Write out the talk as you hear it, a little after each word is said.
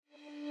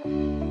Hello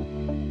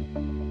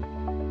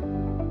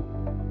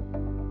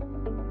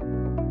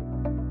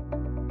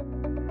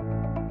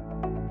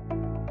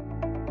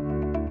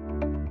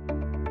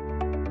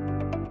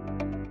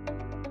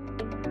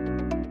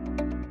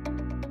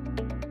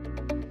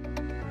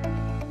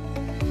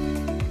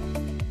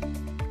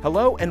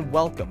and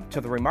welcome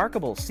to the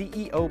Remarkable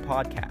CEO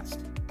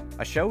Podcast,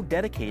 a show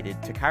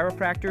dedicated to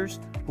chiropractors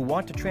who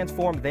want to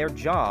transform their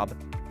job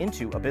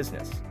into a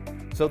business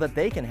so that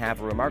they can have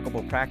a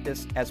remarkable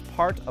practice as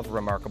part of a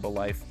remarkable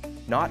life,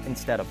 not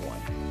instead of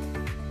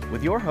one.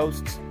 With your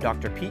hosts,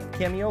 Dr. Pete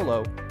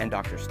Camiolo and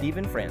Dr.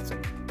 Stephen Franson.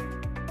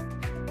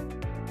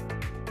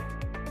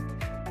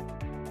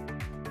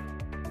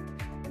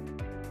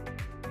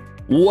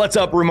 What's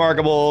up,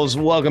 Remarkables?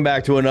 Welcome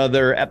back to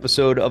another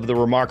episode of the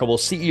Remarkable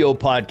CEO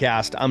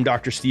Podcast. I'm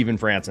Dr. Stephen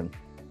Franson.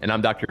 And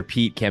I'm Dr.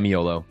 Pete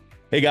Camiolo.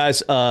 Hey,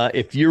 guys,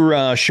 if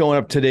you're showing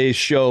up today's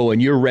show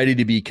and you're ready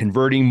to be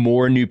converting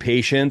more new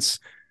patients,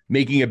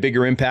 making a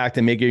bigger impact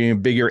and making a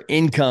bigger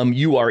income,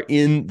 you are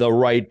in the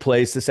right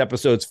place. This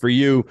episode's for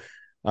you.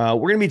 We're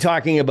going to be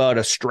talking about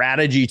a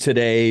strategy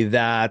today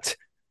that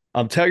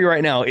I'll tell you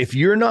right now, if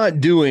you're not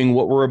doing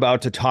what we're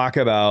about to talk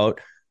about,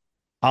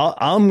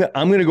 I'm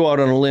going to go out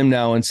on a limb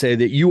now and say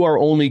that you are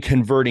only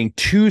converting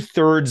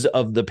 2/3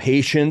 of the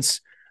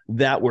patients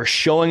that were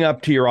showing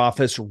up to your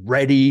office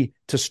ready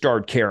to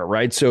start care,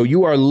 right? So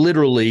you are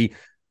literally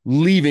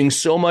leaving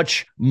so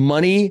much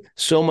money,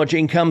 so much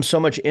income, so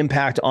much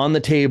impact on the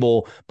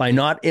table by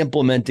not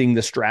implementing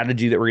the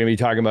strategy that we're going to be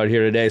talking about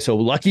here today. So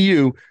lucky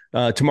you,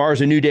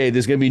 tomorrow's a new day.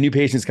 There's going to be new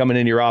patients coming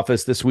into your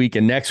office this week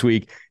and next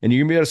week, and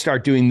you're going to be able to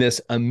start doing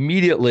this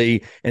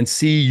immediately and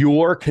see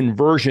your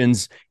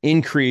conversions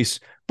increase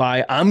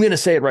by, I'm going to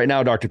say it right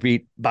now, Dr.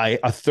 Pete, by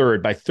a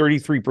third, by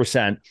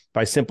 33%,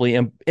 by simply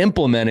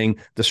implementing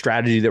the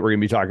strategy that we're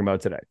going to be talking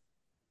about today.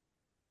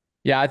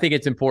 Yeah, I think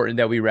it's important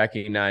that we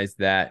recognize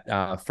that,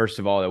 first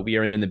of all, that we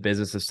are in the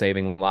business of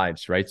saving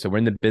lives, right? So we're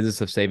in the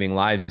business of saving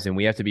lives, and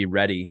we have to be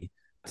ready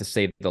to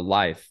save the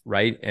life,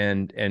 right?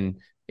 And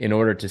in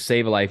order to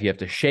save a life, you have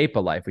to shape a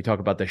life. We talk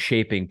about the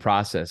shaping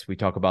process. We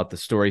talk about the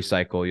story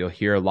cycle. You'll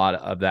hear a lot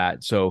of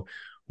that. So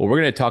what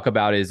we're going to talk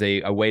about is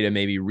a way to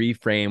maybe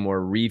reframe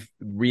or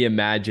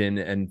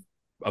reimagine and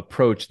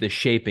approach the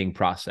shaping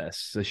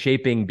process. The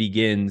shaping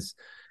begins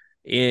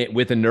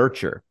with the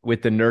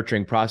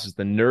nurturing process.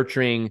 The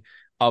nurturing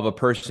of a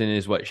person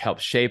is what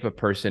helps shape a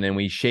person, and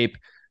we shape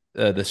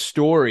the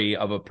story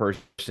of a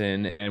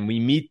person, and we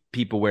meet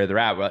people where they're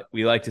at.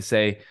 We like to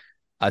say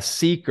a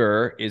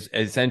seeker is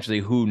essentially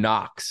who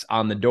knocks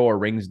on the door,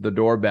 rings the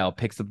doorbell,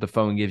 picks up the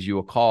phone, gives you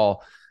a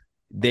call.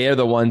 They're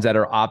the ones that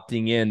are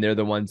opting in. They're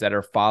the ones that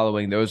are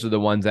following. Those are the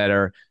ones that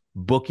are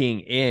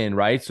booking in,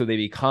 right? So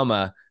they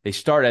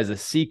start as a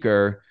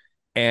seeker.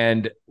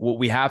 And what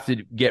we have to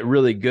get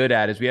really good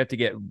at is we have to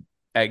get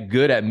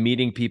good at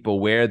meeting people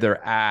where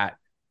they're at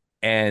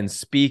and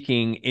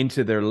speaking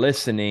into their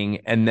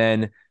listening and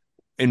then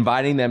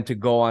inviting them to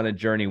go on a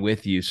journey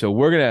with you. So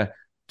we're going to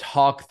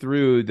talk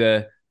through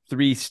the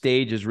 3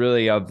 stages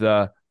really of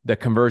the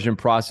conversion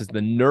process,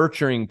 the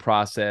nurturing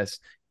process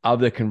of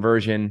the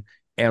conversion.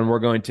 And we're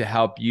going to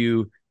help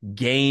you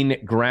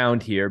gain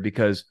ground here,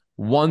 because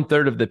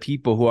 1/3 of the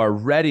people who are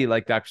ready,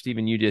 like Dr.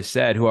 Stephen, you just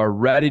said, who are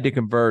ready to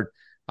convert,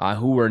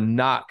 who are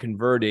not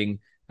converting,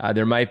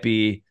 there might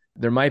be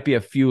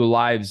a few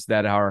lives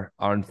that are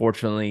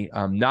unfortunately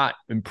not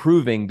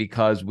improving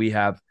because we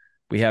have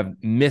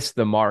missed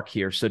the mark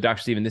here. So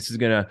Dr. Stephen, this is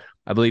going to,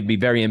 I believe, be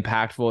very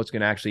impactful. It's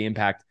going to actually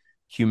impact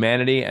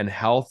humanity and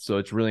health. So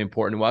it's really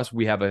important to us.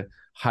 We have a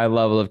high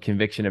level of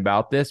conviction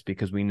about this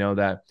because we know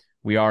that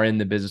we are in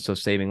the business of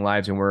saving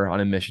lives, and we're on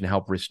a mission to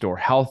help restore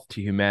health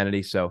to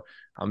humanity. So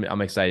I'm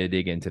excited to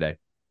dig in today.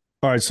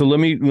 All right. So let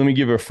me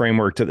give a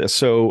framework to this.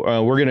 So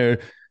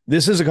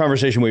this is a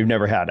conversation we've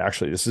never had.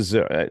 Actually, this is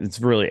it's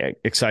really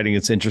exciting.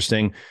 It's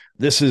interesting.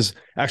 This is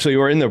actually,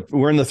 we're in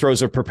the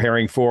throes of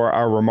preparing for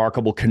our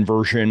remarkable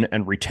conversion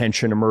and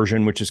retention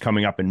immersion, which is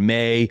coming up in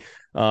May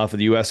for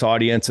the US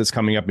audience. It's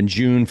coming up in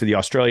June for the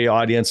Australia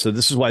audience. So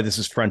this is why this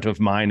is front of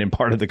mind and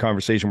part of the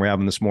conversation we're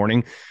having this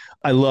morning.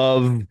 I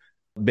love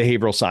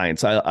behavioral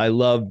science. I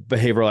love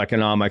behavioral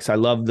economics. I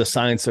love the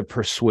science of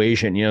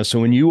persuasion. So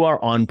when you are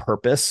on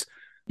purpose,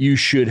 you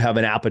should have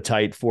an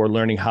appetite for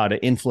learning how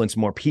to influence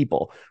more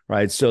people,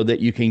 right? So that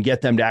you can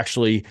get them to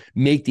actually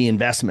make the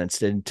investments,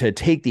 to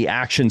take the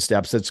action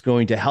steps that's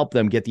going to help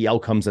them get the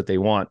outcomes that they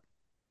want.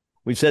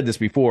 We've said this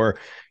before,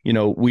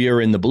 we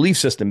are in the belief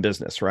system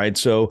business, right?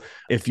 So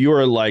if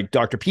you're like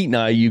Dr. Pete and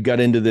I, you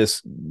got into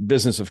this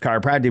business of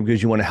chiropractic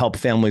because you want to help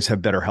families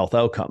have better health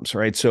outcomes,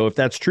 right? So if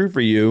that's true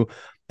for you,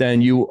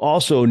 then you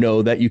also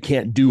know that you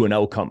can't do an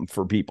outcome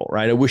for people,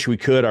 right? I wish we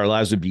could. Our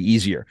lives would be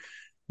easier.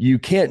 You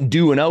can't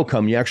do an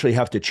outcome. You actually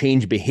have to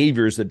change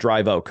behaviors that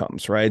drive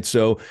outcomes, right?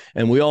 So,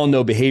 and we all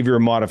know behavior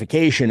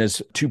modification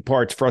is 2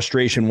 parts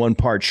frustration, 1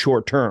 part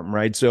short term,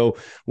 right? So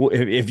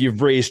if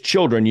you've raised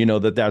children, you know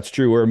that that's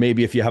true. Or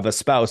maybe if you have a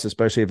spouse,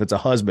 especially if it's a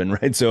husband,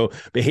 right? So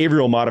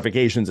behavioral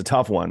modification is a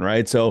tough one,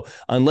 right? So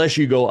unless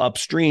you go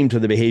upstream to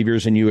the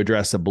behaviors and you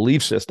address the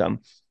belief system,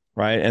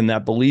 right? And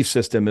that belief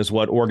system is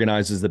what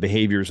organizes the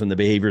behaviors, and the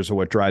behaviors are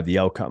what drive the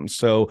outcomes.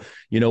 So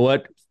you know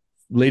what,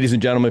 ladies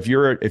and gentlemen,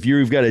 if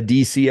you've got a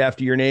DC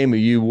after your name, or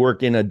you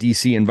work in a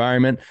DC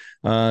environment,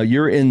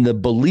 you're in the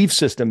belief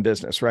system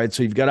business, right?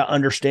 So you've got to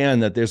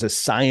understand that there's a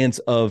science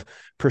of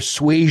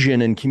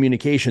persuasion and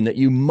communication that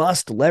you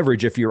must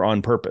leverage if you're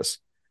on purpose.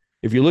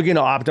 If you're looking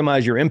to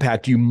optimize your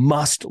impact, you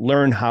must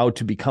learn how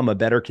to become a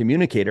better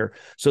communicator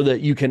so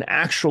that you can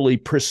actually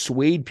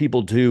persuade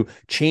people to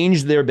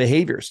change their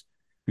behaviors.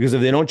 Because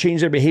if they don't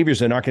change their behaviors,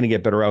 they're not going to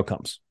get better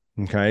outcomes.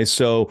 Okay.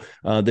 So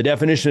the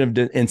definition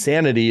of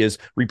insanity is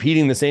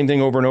repeating the same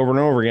thing over and over and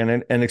over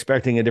again and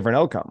expecting a different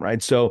outcome,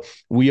 right? So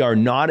we are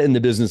not in the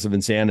business of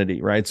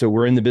insanity, right? So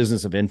we're in the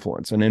business of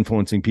influence and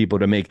influencing people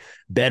to make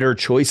better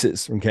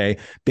choices, okay,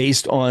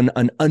 based on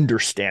an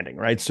understanding,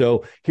 right?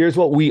 So here's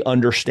what we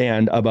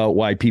understand about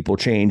why people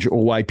change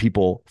or why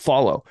people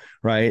follow,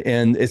 right?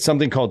 And it's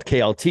something called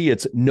KLT.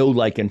 It's know,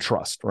 like, and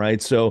trust,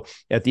 right? So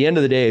at the end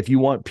of the day, if you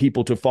want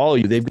people to follow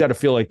you, they've got to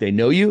feel like they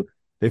know you,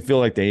 they feel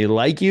like they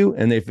like you,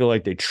 and they feel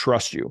like they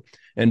trust you.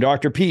 And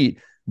Dr. Pete,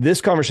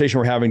 this conversation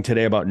we're having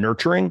today about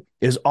nurturing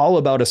is all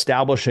about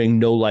establishing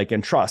know, like,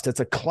 and trust. It's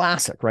a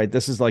classic, right?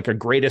 This is like a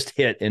greatest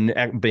hit in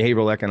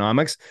behavioral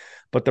economics.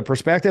 But the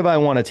perspective I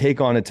want to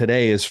take on it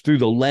today is through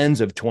the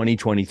lens of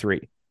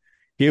 2023.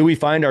 Here we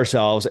find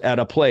ourselves at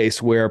a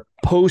place where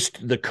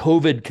post the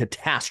COVID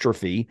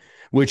catastrophe,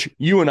 which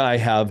you and I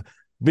have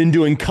been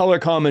doing color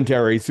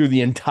commentary through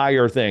the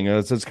entire thing.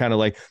 It's kind of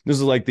like, this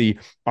is like the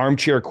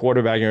armchair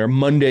quarterbacking or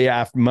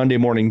Monday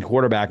morning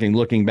quarterbacking,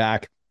 looking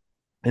back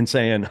and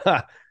saying,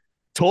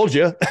 told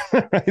you,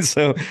 right?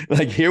 So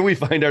like here we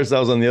find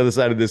ourselves on the other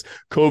side of this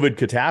COVID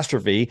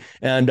catastrophe.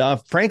 And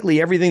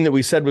frankly, everything that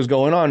we said was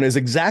going on is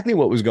exactly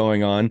what was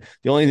going on.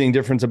 The only thing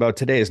different about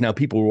today is now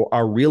people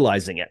are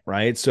realizing it,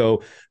 right?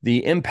 So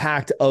the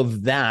impact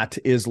of that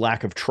is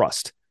lack of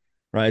trust.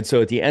 Right.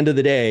 So at the end of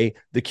the day,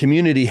 the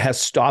community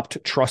has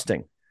stopped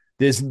trusting.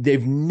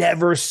 They've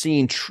never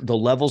seen the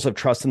levels of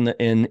trust in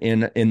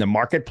the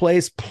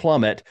marketplace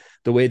plummet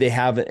the way they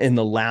have in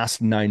the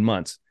last 9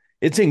 months.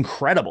 It's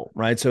incredible,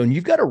 right? So, and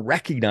you've got to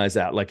recognize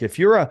that. Like if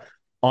you're a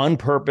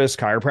on-purpose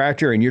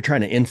chiropractor and you're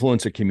trying to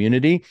influence a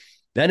community,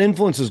 that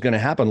influence is going to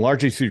happen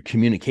largely through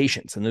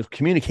communications, and those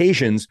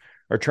communications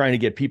are trying to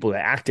get people to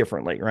act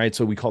differently, right?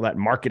 So we call that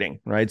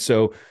marketing, right?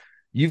 So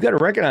you've got to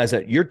recognize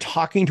that you're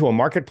talking to a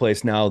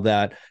marketplace now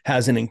that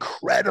has an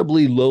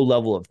incredibly low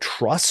level of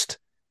trust.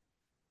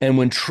 And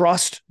when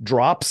trust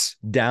drops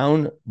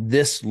down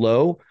this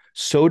low,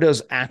 so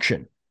does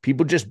action.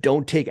 People just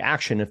don't take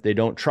action if they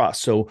don't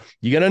trust. So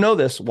you got to know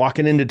this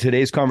walking into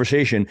today's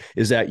conversation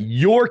is that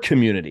your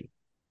community,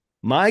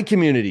 my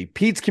community,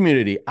 Pete's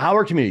community,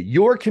 our community,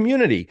 your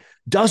community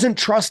doesn't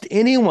trust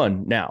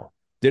anyone now.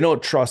 They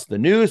don't trust the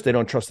news. They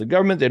don't trust the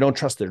government. They don't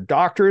trust their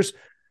doctors.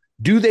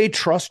 Do they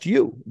trust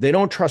you? They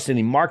don't trust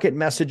any market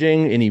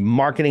messaging, any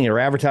marketing or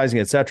advertising,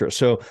 et cetera.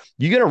 So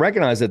you got to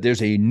recognize that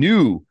there's a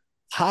new,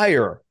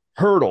 higher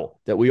hurdle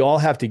that we all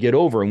have to get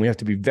over, and we have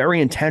to be very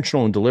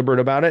intentional and deliberate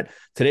about it.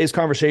 Today's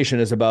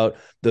conversation is about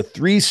the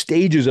 3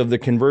 stages of the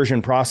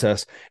conversion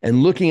process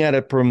and looking at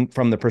it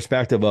from the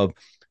perspective of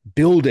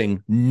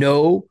building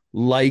know,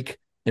 like,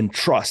 and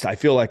trust. I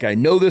feel like I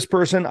know this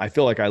person. I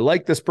feel like I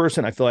like this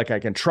person. I feel like I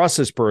can trust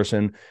this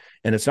person.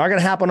 And it's not going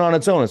to happen on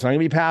its own. It's not going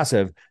to be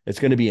passive. It's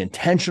going to be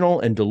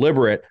intentional and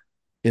deliberate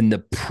in the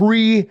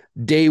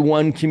pre-day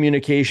one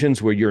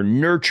communications where you're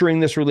nurturing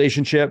this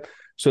relationship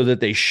so that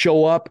they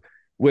show up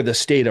with a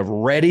state of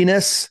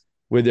readiness,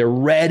 where they're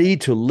ready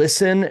to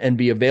listen and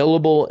be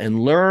available and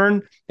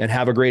learn and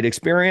have a great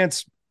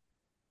experience.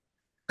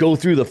 Go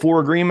through the 4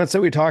 agreements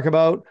that we talk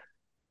about,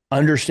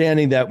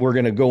 understanding that we're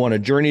going to go on a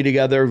journey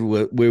together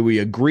where we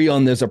agree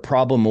on there's a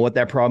problem and what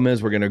that problem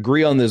is. We're going to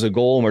agree on there's a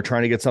goal and we're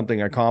trying to get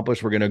something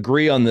accomplished. We're going to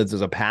agree on that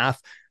there's a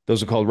path.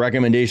 Those are called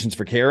recommendations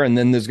for care. And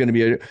then there's going to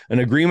be an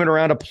agreement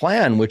around a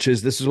plan, which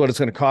is this is what it's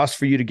going to cost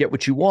for you to get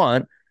what you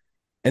want.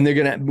 And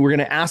we're going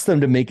to ask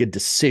them to make a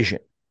decision.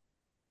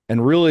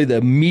 And really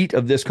the meat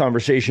of this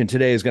conversation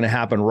today is going to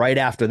happen right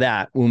after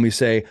that when we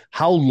say,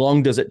 how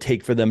long does it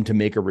take for them to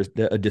make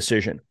a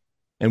decision?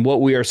 And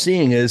what we are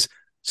seeing is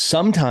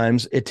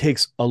sometimes it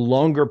takes a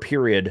longer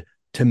period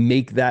to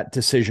make that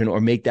decision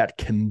or make that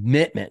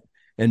commitment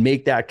and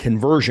make that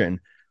conversion,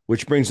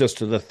 which brings us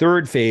to the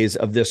 3rd phase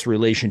of this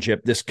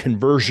relationship, this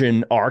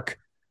conversion arc,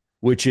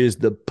 which is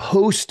the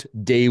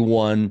post-day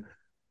one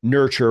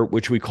nurture,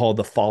 which we call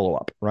the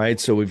follow-up, right?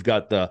 So we've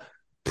got the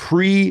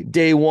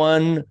pre-day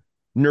one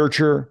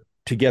nurture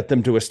to get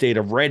them to a state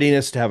of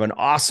readiness to have an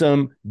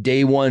awesome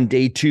day 1,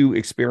 day 2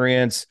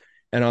 experience.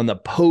 And on the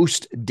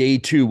post day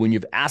 2, when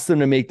you've asked them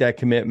to make that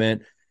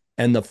commitment,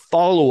 and the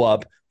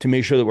follow-up to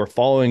make sure that we're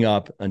following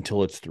up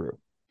until it's through.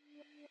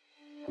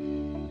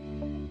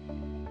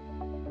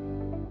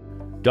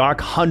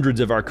 Doc, hundreds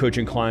of our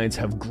coaching clients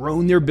have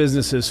grown their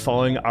businesses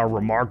following our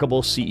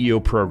Remarkable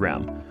CEO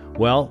program.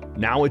 Well,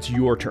 now it's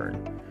your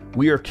turn.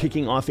 We are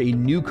kicking off a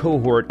new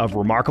cohort of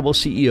Remarkable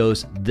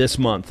CEOs this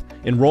month.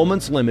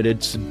 Enrollment's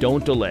limited, so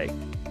don't delay.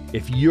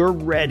 If you're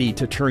ready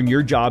to turn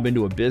your job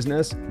into a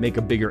business, make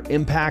a bigger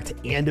impact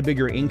and a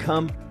bigger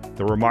income,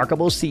 the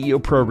Remarkable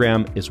CEO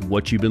program is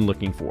what you've been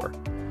looking for.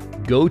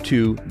 Go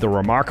to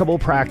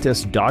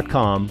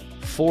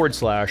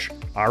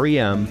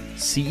theremarkablepractice.com/REM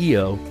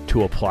CEO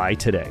to apply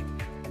today.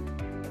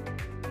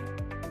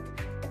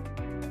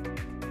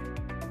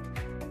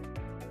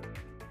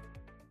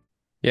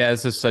 Yeah,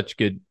 this is such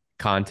good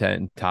content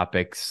and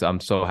topics.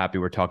 I'm so happy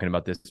we're talking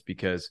about this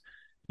because,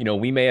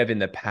 we may have in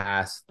the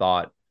past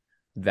thought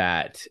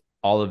that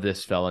all of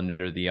this fell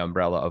under the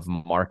umbrella of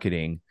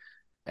marketing.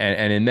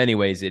 And in many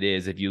ways it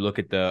is. If you look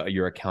at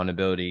your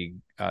accountability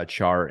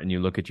chart and you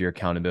look at your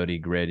accountability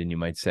grid and you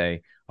might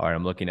say, all right,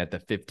 I'm looking at the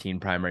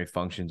 15 primary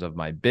functions of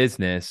my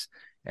business.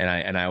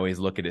 And I always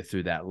look at it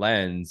through that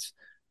lens.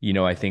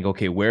 I think,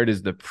 okay, where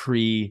does the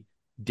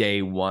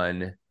pre-day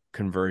one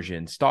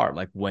conversion start?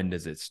 Like, when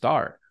does it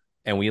start?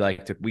 And we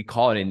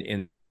call it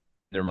in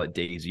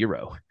day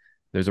zero.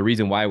 There's a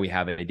reason why we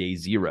have a day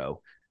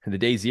zero. And the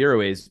day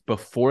zero is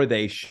before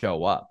they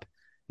show up.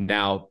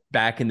 Now,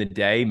 back in the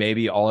day,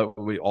 maybe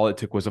all it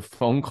took was a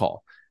phone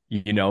call.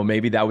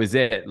 Maybe that was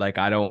it.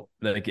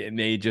 It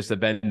may just have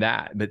been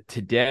that. But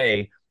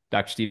today,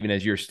 Dr. Stephen,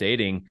 as you're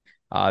stating,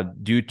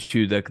 due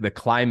to the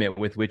climate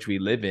with which we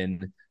live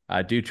in,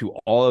 due to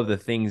all of the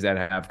things that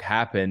have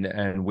happened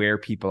and where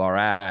people are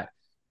at,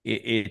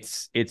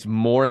 it's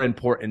more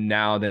important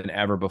now than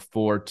ever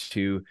before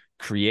to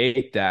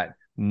create that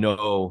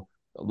know,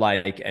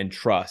 like, and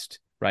trust,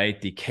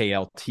 right? The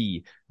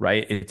KLT,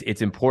 right?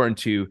 It's important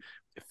to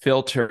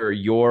filter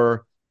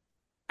your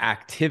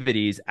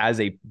activities as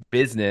a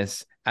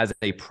business, as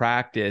a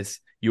practice,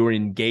 your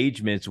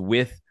engagements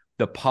with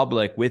the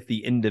public, with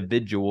the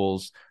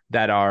individuals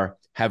that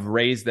have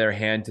raised their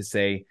hand to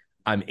say,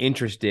 I'm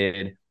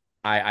interested,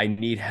 I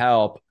need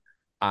help.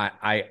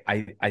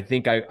 I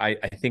think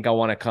I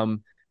want to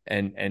come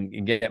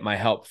and get my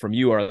help from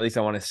you, or at least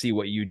I want to see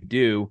what you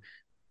do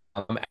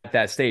at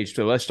that stage.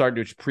 So let's start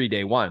with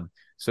pre-day one.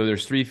 So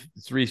there's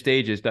three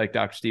stages, like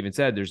Dr. Stephen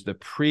said. There's the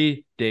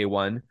pre-day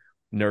one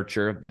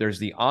nurture, there's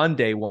the on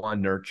day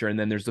one nurture, and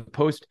then there's the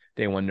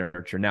post-day one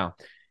nurture. Now,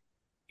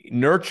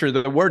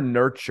 the word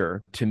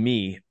nurture to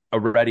me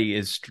already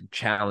is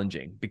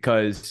challenging,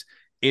 because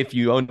if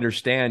you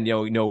understand,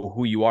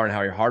 who you are and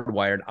how you're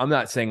hardwired, I'm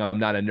not saying I'm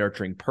not a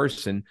nurturing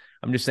person.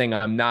 I'm just saying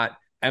I'm not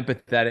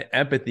empathetic.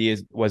 Empathy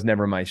was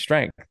never my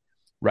strength,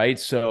 right?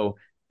 So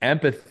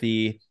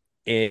empathy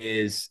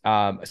is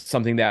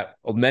something that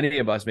many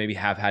of us maybe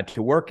have had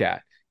to work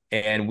at.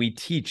 And we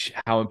teach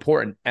how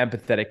important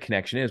empathetic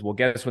connection is. Well,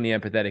 guess when the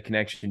empathetic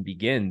connection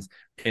begins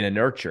in a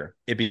nurture?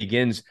 It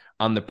begins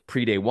on the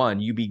pre-day one.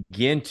 You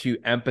begin to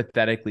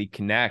empathetically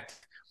connect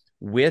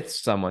with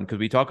someone, because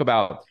we talk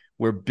about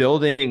we're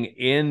building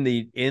in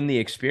the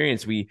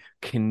experience. We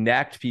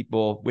connect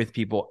people with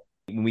people.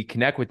 When we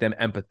connect with them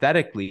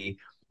empathetically,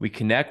 we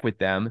connect with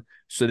them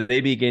so that they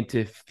begin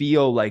to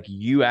feel like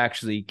you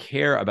actually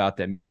care about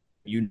them.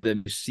 You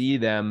see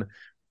them,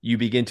 you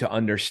begin to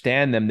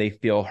understand them, they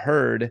feel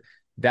heard.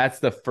 That's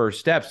the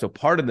first step. So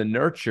part of the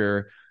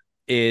nurture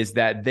is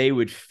that they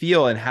would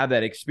feel and have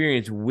that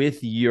experience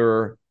with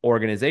your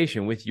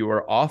organization, with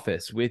your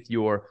office, with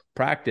your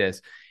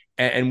practice.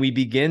 And we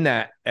begin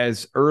that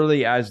as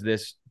early as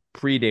this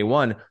pre-day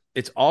one.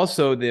 It's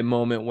also the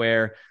moment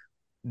where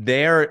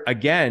they're,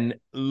 again,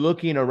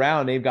 looking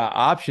around. They've got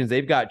options,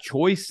 they've got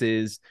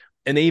choices,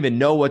 and they even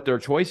know what their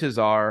choices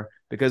are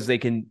because they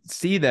can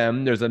see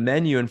them. There's a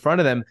menu in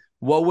front of them.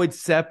 What would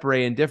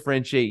separate and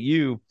differentiate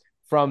you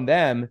from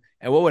them,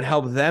 and what would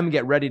help them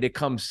get ready to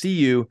come see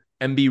you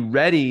and be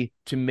ready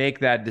to make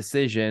that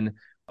decision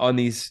on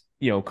these,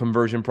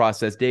 conversion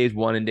process days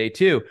 1 and day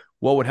 2?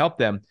 What would help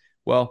them?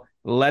 Well,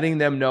 letting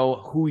them know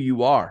who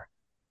you are,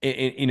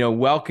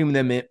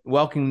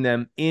 welcoming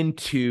them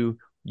into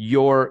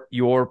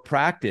your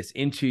practice,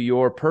 into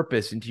your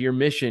purpose, into your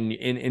mission,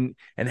 and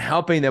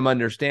helping them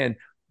understand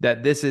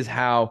that this is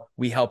how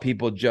we help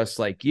people just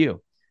like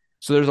you.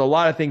 So there's a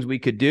lot of things we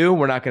could do.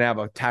 We're not going to have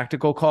a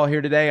tactical call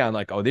here today on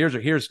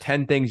here's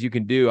 10 things you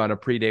can do on a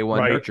pre-day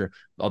one nurture,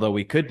 although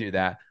we could do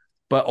that.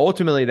 But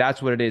ultimately,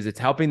 that's what it is. It's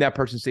helping that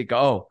person think,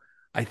 oh,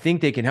 I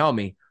think they can help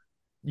me.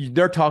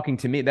 They're talking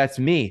to me. That's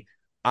me.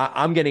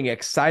 I'm getting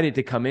excited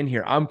to come in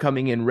here. I'm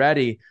coming in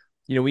ready.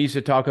 We used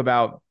to talk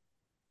about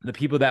the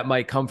people that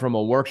might come from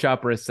a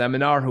workshop or a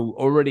seminar who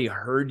already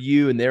heard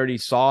you and they already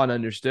saw and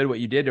understood what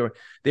you did, or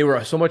they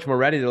were so much more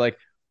ready. They're like,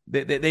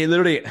 they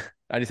literally,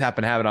 I just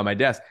happen to have it on my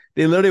desk.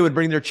 They literally would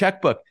bring their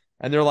checkbook,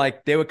 and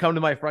they would come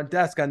to my front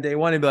desk on day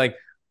one and be like,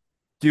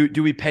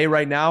 do we pay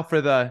right now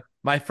for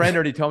my friend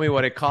already told me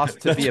what it costs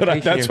to be a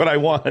patient. That's what I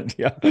want.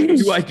 Yeah.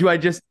 Do I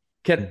just,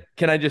 can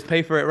I just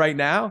pay for it right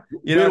now?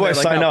 Where do I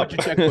sign up?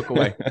 Put your checkbook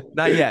away.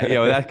 Not yet.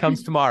 That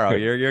comes tomorrow.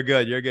 You're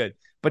good. You're good.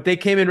 But they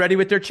came in ready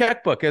with their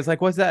checkbook. I was like,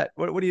 what's that?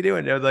 What are you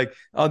doing? They were like,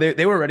 oh,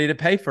 they were ready to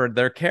pay for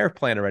their care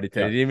plan already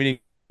today. They didn't even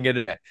get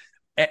it.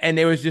 And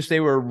they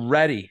were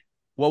ready.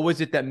 What was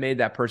it that made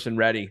that person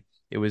ready?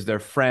 It was their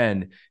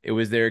friend. It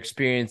was their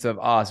experience of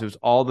us. It was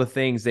all the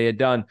things they had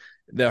done.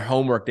 their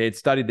homework, they had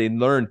studied, they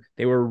learned,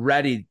 they were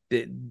ready.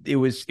 It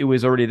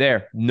was already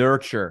there.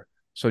 Nurture.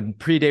 So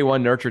pre-day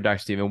one nurture, Dr.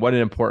 Stephen, what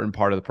an important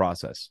part of the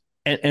process.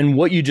 And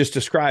what you just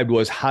described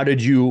was how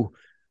did you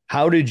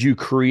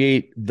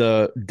create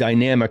the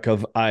dynamic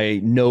of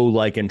I know,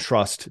 like, and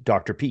trust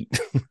Dr. Pete?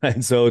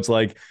 And so it's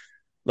like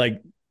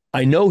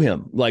I know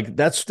him. Like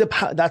that's the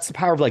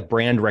power of like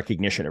brand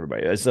recognition.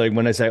 Everybody, it's like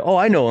when I say, oh,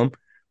 I know him,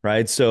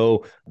 right?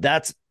 So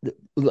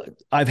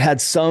I've had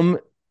some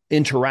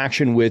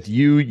interaction with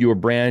you, your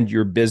brand,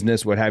 your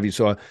business, what have you.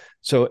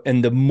 So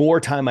and the more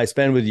time I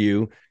spend with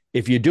you,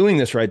 if you're doing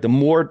this right, the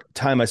more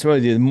time I spend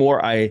with you, the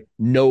more I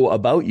know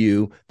about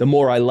you, the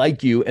more I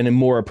like you, and the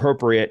more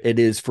appropriate it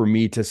is for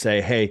me to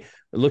say, hey,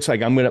 it looks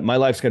like my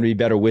life's going to be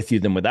better with you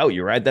than without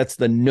you, right? That's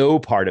the know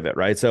part of it,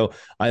 right? So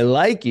I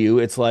like you.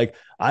 It's like,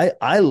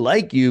 I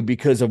like you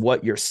because of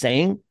what you're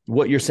saying.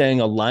 What you're saying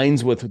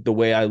aligns with the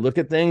way I look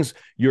at things.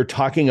 You're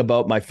talking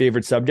about my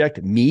favorite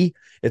subject, me.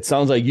 It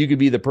sounds like you could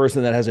be the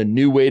person that has a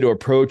new way to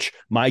approach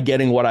my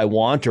getting what I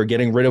want or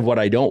getting rid of what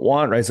I don't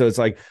want, right? So it's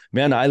like,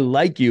 man, I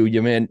like you.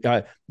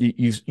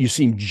 You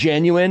seem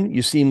genuine.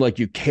 You seem like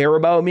you care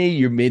about me.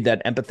 You made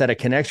that empathetic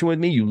connection with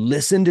me. You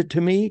listened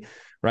to me,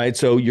 right?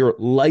 So you're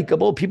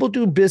likable. People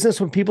do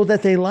business with people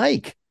that they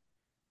like.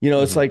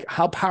 It's like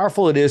how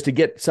powerful it is to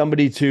get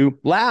somebody to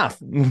laugh.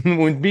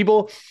 When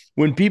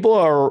people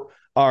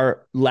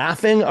are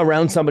laughing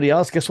around somebody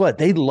else, guess what?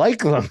 They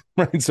like them,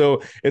 right?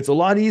 So it's a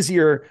lot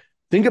easier.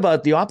 Think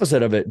about the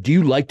opposite of it. Do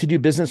you like to do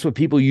business with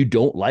people you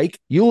don't like?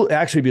 You'll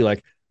actually be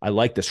like, I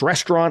like this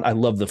restaurant. I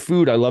love the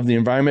food. I love the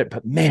environment,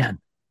 but man,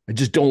 I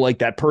just don't like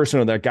that person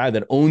or that guy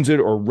that owns it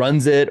or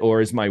runs it or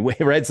is my way,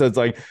 right? So it's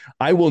like,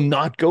 I will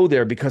not go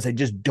there because I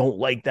just don't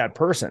like that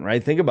person,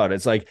 right? Think about it.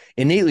 It's like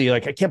innately,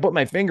 like I can't put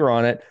my finger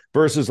on it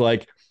versus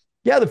like,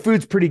 yeah, the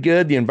food's pretty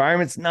good. The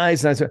environment's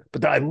nice.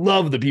 But I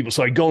love the people.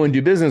 So I go and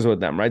do business with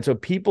them, right? So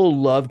people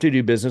love to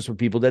do business with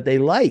people that they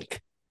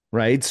like,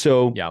 right?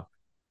 So, yeah.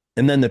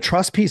 And then the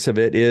trust piece of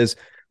it is,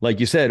 like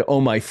you said, oh,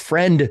 my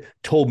friend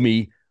told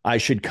me I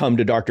should come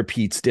to Dr.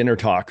 Pete's dinner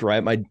talk,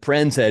 right? My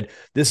friend said,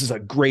 this is a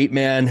great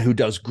man who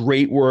does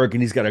great work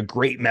and he's got a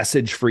great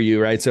message for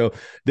you, right? So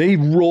they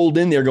rolled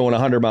in there going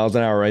 100 miles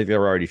an hour, right?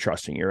 They're already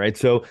trusting you, right?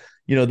 So,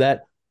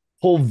 that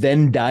whole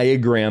Venn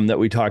diagram that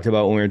we talked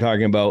about when we were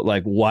talking about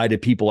like, why do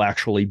people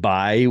actually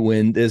buy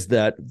when is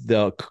that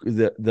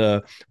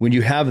when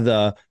you have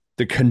the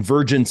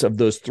convergence of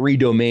those three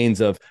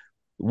domains of,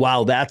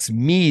 wow, that's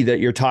me that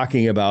you're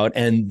talking about.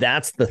 And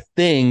that's the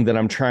thing that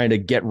I'm trying to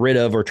get rid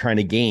of or trying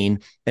to gain.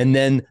 And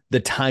then the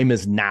time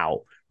is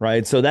now,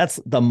 right? So that's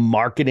the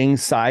marketing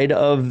side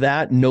of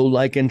that, know,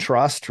 like, and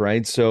trust,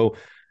 right? So,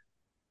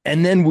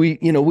 and then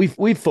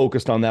we've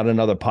focused on that in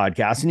other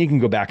podcasts, and you can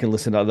go back and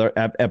listen to other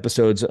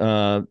episodes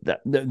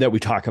that we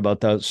talk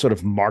about the sort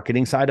of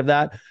marketing side of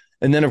that.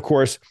 And then, of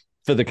course,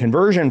 for the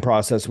conversion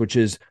process, which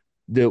is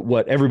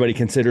what everybody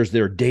considers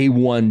their day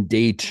one,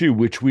 day two,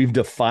 which we've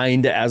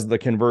defined as the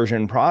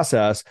conversion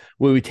process,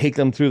 where we take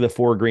them through the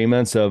 4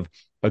 agreements of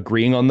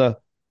agreeing on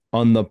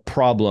the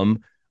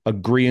problem,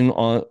 agreeing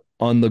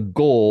on the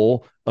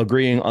goal,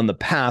 agreeing on the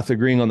path,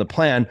 agreeing on the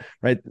plan,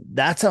 right?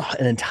 That's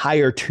an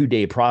entire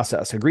 2-day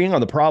process. Agreeing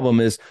on the problem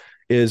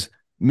is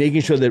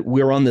making sure that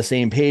we're on the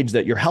same page,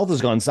 that your health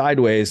has gone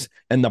sideways.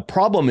 And the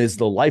problem is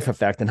the life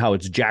effect and how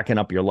it's jacking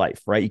up your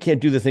life, right? You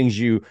can't do the things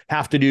you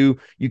have to do.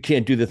 You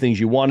can't do the things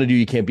you want to do.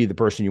 You can't be the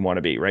person you want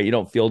to be, right? You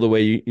don't feel the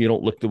way, you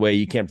don't look the way,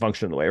 you can't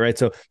function the way, right?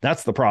 So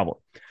that's the problem.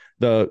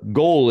 The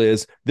goal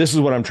is, this is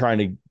what I'm trying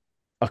to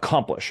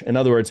accomplish. In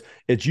other words,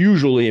 it's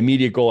usually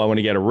immediate goal. I want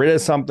to get rid of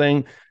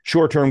something.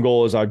 Short-term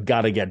goal is I've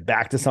got to get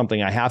back to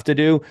something I have to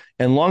do.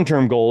 And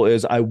long-term goal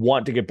is I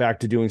want to get back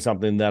to doing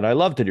something that I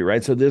love to do,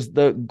 right? So there's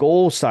the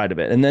goal side of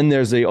it. And then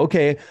there's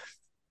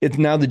it's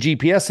now the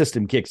GPS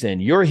system kicks in.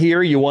 You're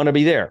here, you want to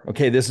be there.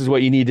 Okay, this is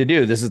what you need to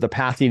do. This is the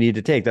path you need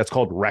to take. That's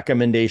called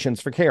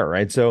recommendations for care,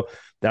 right? So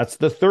that's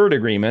the 3rd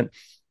agreement.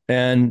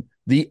 And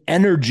the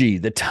energy,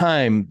 the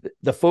time,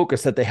 the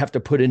focus that they have to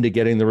put into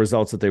getting the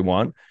results that they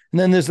want. And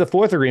then there's the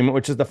 4th agreement,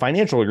 which is the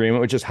financial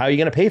agreement, which is how you're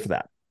going to pay for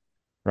that,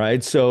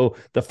 right? So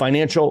the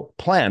financial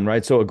plan,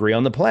 right? So agree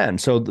on the plan.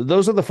 So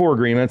those are the 4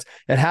 agreements.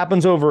 It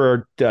happens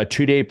over a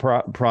 2-day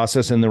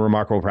process in the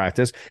Remarkable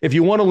Practice. If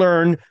you want to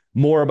learn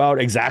more about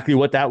exactly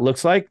what that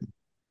looks like,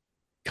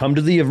 come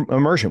to the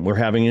immersion we're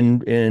having in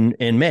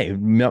May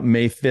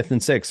 5th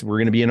and 6th. We're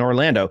going to be in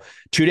Orlando,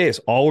 2 days.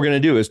 All we're going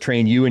to do is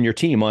train you and your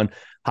team on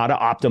how to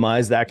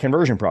optimize that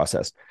conversion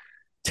process.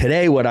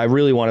 Today, what I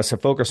really want us to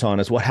focus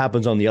on is what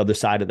happens on the other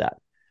side of that,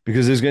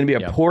 because there's going to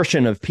be a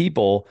portion of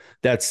people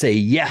that say,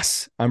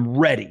 yes, I'm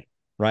ready,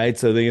 right?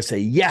 So they're going to say,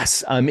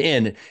 yes, I'm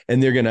in.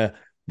 And they're going to,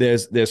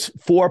 there's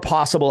 4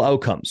 possible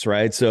outcomes,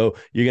 right? So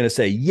you're going to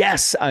say,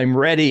 yes, I'm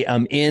ready,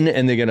 I'm in.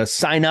 And they're going to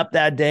sign up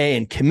that day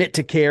and commit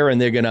to care. And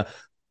they're going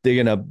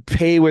to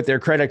pay with their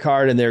credit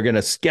card, and they're going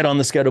to get on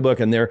the schedule book,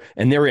 and they're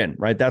in,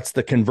 right? That's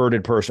the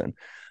converted person.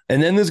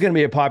 And then there's going to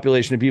be a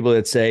population of people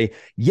that say,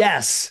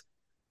 yes,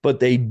 but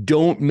they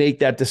don't make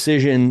that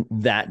decision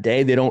that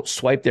day. They don't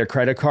swipe their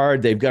credit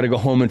card. They've got to go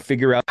home and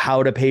figure out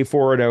how to pay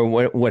for it or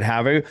what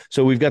have you.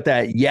 So we've got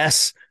that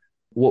yes,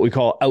 what we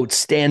call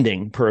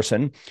outstanding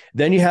person.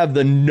 Then you have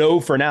the no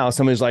for now.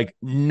 Somebody's like,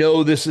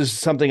 no, this is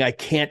something I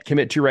can't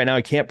commit to right now.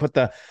 I can't put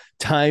the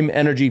time,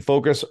 energy,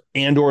 focus,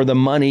 and or the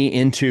money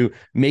into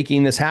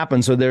making this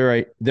happen. So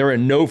they're a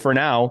no for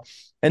now.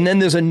 And then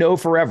there's a no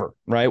forever,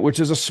 right? Which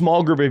is a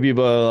small group of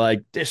people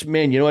like, this,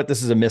 man, you know what?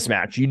 This is a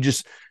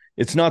mismatch.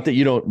 It's not that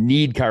you don't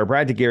need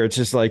chiropractic care. It's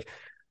just like,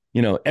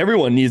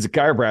 everyone needs a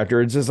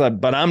chiropractor. It's just like,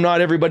 but I'm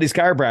not everybody's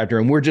chiropractor,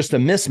 and we're just a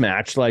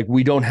mismatch. Like,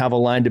 we don't have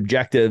aligned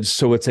objectives.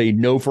 So it's a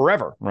no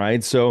forever,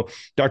 right? So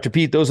Dr.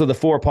 Pete, those are the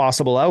 4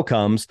 possible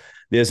outcomes.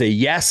 There's a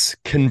yes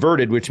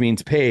converted, which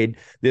means paid.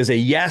 There's a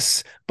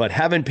yes, but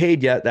haven't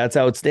paid yet. That's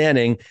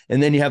outstanding.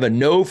 And then you have a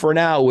no for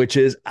now, which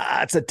is,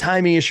 it's a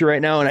timing issue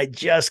right now. And I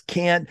just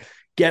can't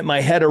get my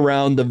head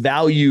around the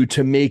value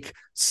to make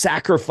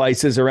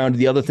sacrifices around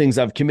the other things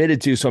I've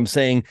committed to. So I'm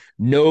saying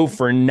no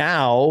for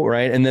now,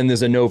 right? And then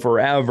there's a no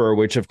forever,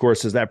 which of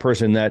course is that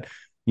person that,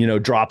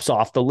 drops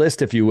off the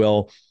list, if you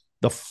will.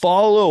 The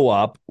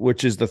follow-up,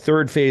 which is the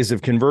third phase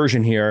of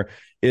conversion here,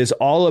 is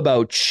all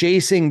about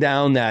chasing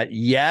down that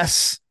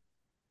yes,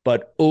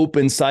 but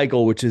open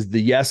cycle, which is the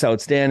yes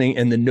outstanding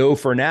and the no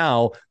for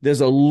now.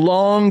 There's a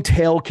long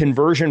tail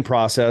conversion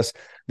process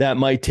that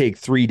might take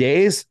 3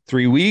 days,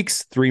 3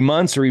 weeks, 3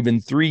 months, or even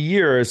 3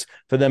 years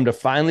for them to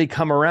finally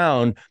come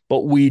around.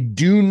 But we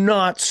do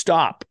not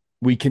stop.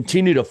 We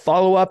continue to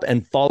follow up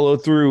and follow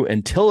through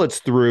until it's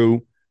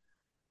through.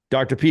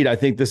 Dr. Pete, I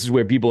think this is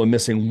where people are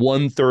missing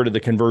 1/3 of the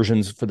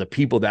conversions for the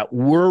people that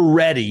were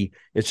ready.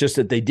 It's just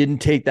that they didn't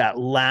take that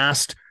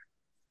last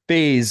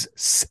phase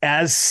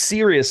as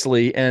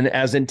seriously and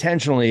as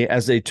intentionally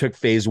as they took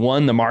phase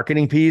 1, the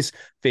marketing piece,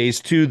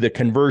 phase 2, the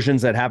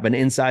conversions that happen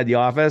inside the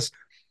office.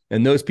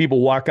 And those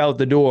people walk out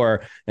the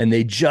door and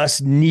they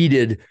just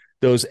needed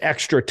those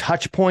extra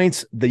touch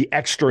points, the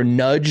extra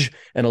nudge,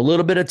 and a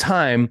little bit of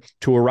time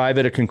to arrive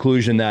at a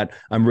conclusion that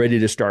I'm ready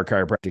to start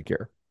chiropractic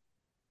care.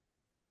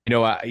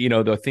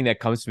 The thing that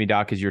comes to me,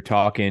 Doc, as you're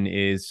talking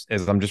is,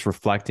 as I'm just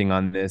reflecting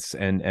on this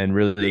and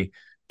really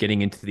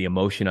getting into the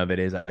emotion of it,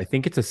 is I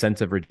think it's a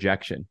sense of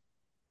rejection.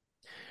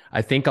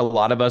 I think a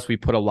lot of us, we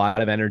put a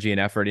lot of energy and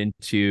effort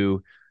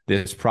into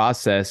this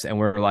process, and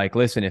we're like,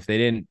 listen, if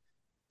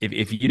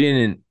you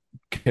didn't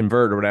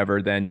convert or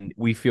whatever, then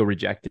we feel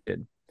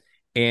rejected.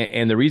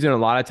 And the reason a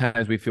lot of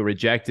times we feel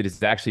rejected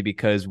is actually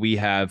because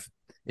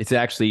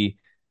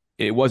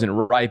it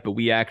wasn't right, but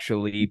we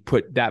actually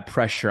put that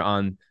pressure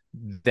on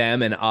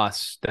them and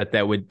us that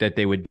they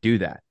would do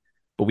that.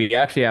 But we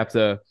actually have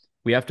to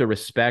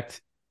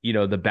respect,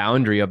 the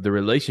boundary of the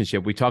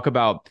relationship. We talk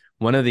about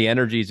one of the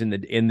energies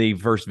in the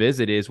first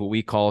visit is what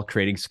we call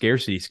creating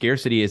scarcity.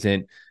 Scarcity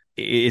isn't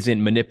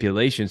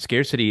manipulation.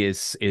 Scarcity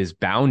is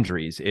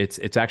boundaries.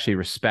 It's actually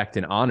respect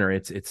and honor.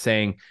 It's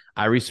saying,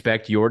 I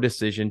respect your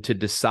decision to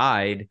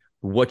decide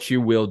what you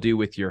will do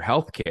with your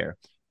healthcare.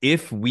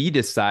 If we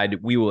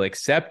decide we will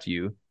accept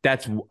you,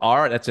 that's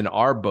in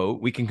our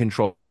boat. We can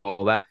control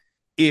that.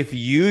 If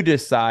you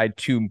decide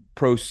to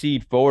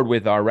proceed forward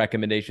with our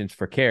recommendations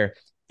for care,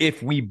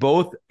 if we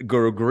both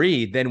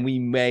agree, then we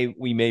may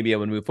be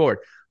able to move forward.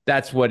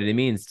 That's what it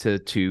means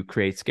to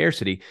create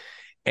scarcity.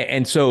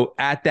 And so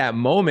at that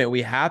moment,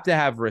 we have to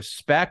have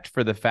respect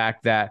for the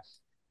fact that,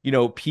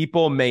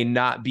 people may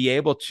not be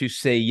able to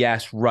say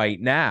yes right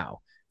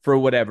now for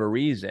whatever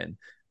reason.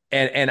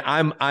 And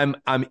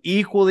I'm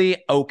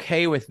equally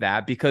okay with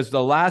that, because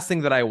the last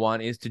thing that I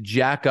want is to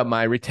jack up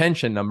my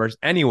retention numbers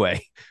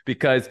anyway,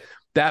 because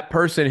that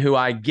person who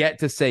I get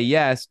to say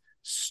yes,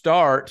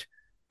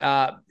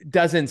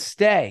 doesn't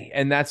stay.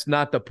 And that's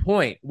not the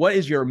point. What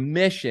is your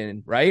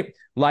mission, right?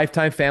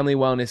 Lifetime family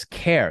wellness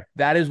care.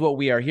 That is what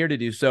we are here to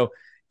do. So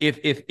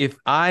if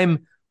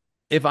I'm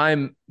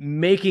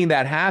making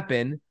that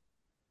happen,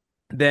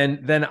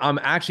 then I'm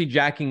actually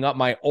jacking up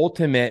my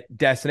ultimate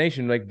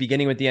destination, like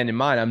beginning with the end in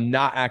mind. I'm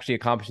not actually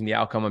accomplishing the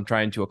outcome I'm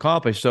trying to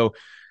accomplish. So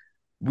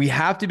we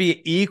have to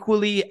be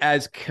equally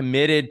as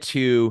committed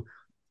to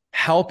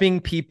helping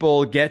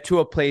people get to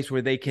a place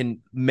where they can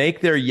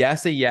make their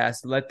yes a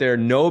yes, let their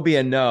no be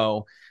a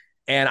no.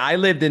 And I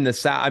lived in the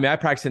South. I mean, I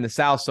practiced in the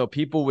South. So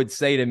people would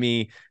say to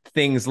me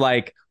things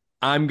like,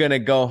 I'm going to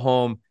go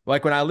home.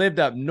 Like when I lived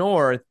up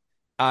north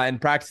and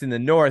practiced in the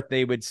North,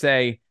 they would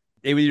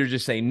either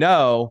just say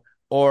no,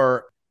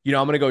 or,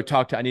 I'm going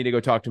to I need to go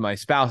talk to my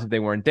spouse if they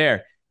weren't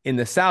there. In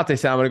the South, they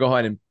said, I'm going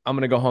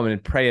to go home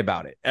and pray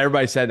about it.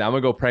 Everybody said that. I'm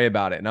going to go pray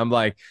about it. And I'm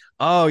like,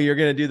 oh, you're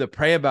going to do the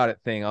pray about it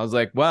thing. I was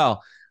like,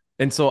 well,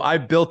 and so I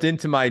built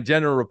into my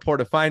general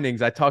report of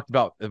findings, I talked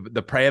about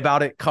the pray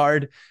about it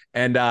card.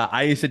 And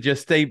I used to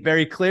just state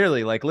very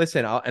clearly, like,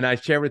 listen, and I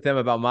share with them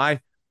about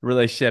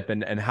relationship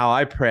and how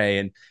I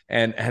pray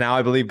and how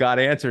I believe God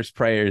answers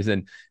prayers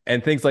and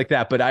things like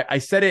that. But I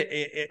said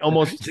it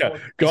almost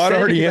God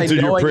already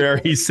answered your prayer.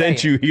 He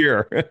sent you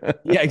here.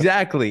 Yeah,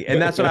 exactly.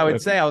 And that's what I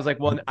would say. I was like,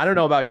 well, I don't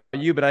know about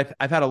you, but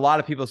I've had a lot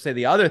of people say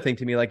the other thing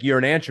to me, like, you're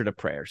an answer to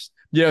prayers.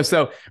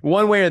 So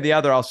one way or the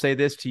other, I'll say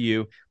this to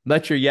you: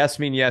 let your yes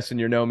mean yes and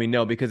your no mean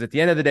no, because at the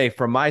end of the day,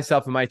 for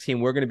myself and my team,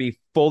 we're going to be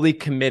fully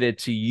committed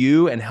to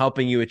you and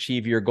helping you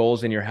achieve your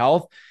goals and your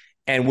health.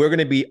 And we're going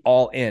to be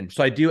all in.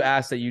 So I do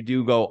ask that you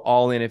do go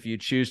all in if you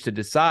choose to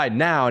decide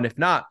now. And if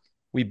not,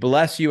 we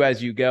bless you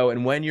as you go.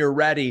 And when you're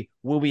ready,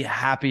 we'll be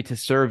happy to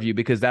serve you,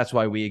 because that's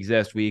why we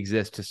exist. We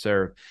exist to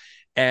serve.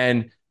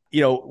 And,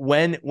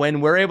 when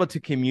we're able to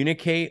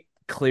communicate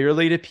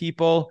clearly to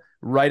people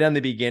right on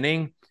the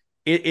beginning,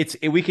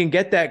 we can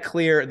get that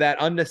clear, that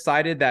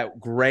undecided, that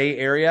gray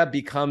area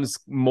becomes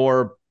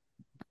more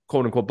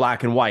quote unquote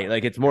black and white.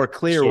 Like, it's more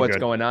clear what's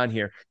going on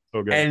here.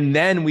 Okay. And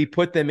then we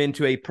put them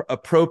into a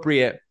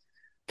appropriate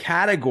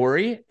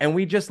category, and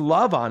we just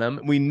love on them.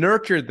 We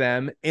nurture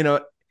them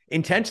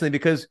intentionally,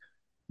 because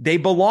they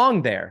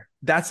belong there.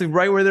 That's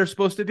right where they're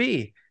supposed to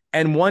be.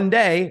 And one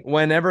day,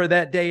 whenever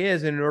that day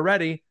is and we're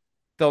ready,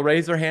 they'll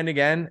raise their hand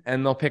again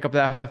and they'll pick up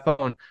that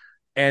phone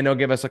and they'll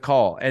give us a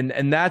call.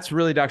 And that's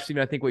really, Dr.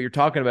 Stephen, I think what you're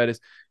talking about is,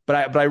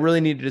 but I really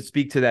needed to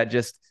speak to that.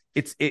 Just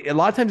a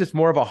lot of times it's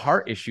more of a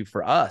heart issue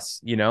for us,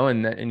 we got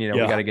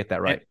to get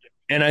that right.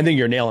 And I think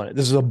you're nailing it.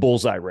 This is a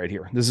bullseye right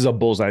here. This is a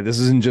bullseye. This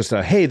isn't just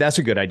hey, that's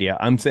a good idea.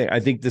 I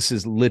think this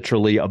is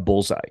literally a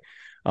bullseye.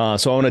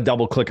 So I want to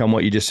double click on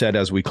what you just said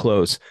as we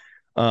close,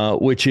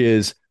 which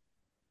is,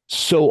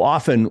 so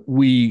often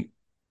we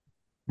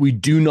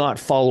do not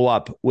follow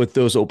up with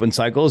those open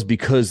cycles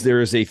because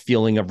there is a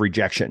feeling of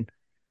rejection,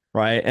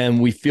 right?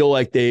 And we feel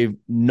like they've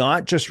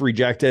not just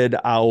rejected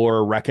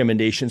our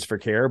recommendations for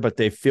care, but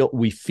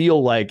we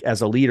feel like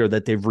as a leader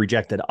that they've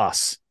rejected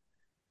us.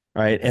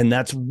 Right. And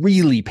that's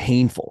really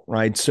painful.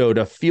 Right. So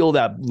to feel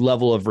that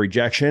level of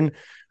rejection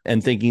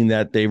and thinking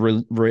that they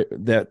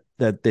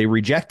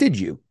rejected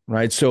you.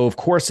 Right. So, of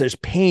course, there's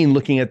pain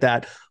looking at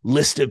that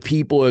list of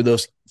people or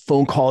those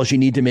phone calls you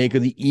need to make or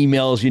the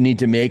emails you need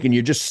to make. And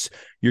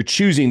you're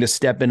choosing to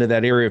step into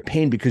that area of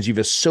pain because you've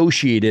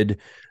associated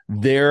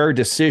their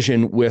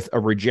decision with a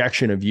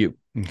rejection of you.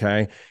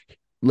 OK,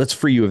 let's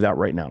free you of that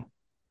right now.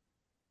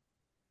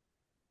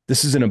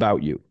 This isn't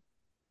about you.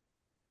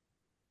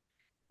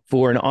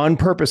 For an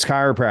on-purpose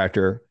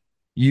chiropractor,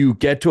 you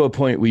get to a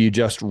point where you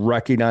just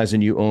recognize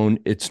and you own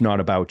it's not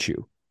about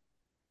you,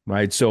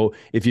 right? So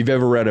if you've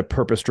ever read A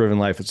Purpose-Driven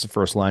Life, it's the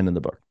first line in the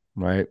book,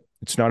 right?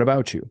 It's not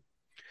about you.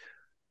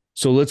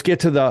 So let's get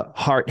to the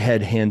heart,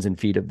 head, hands, and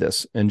feet of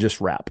this and just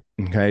wrap,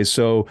 okay?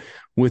 So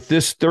with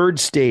this third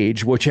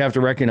stage, what you have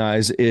to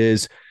recognize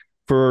is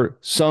for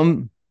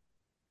some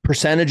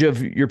percentage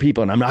of your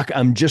people, and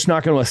I'm just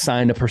not going to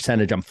assign a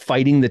percentage. I'm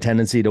fighting the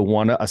tendency to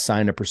want to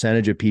assign a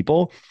percentage of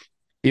people.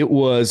 It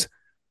was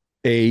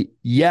a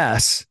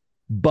yes,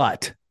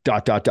 but ...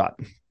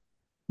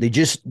 They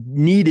just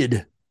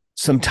needed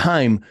some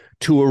time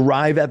to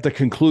arrive at the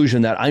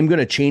conclusion that I'm going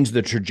to change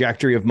the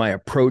trajectory of my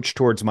approach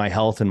towards my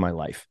health and my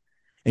life.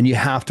 And you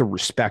have to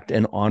respect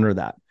and honor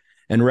that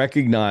and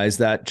recognize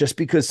that just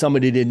because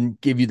somebody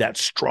didn't give you that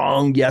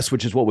strong yes,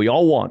 which is what we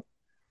all want,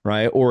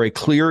 right? Or a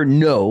clear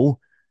no,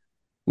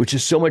 which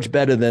is so much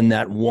better than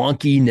that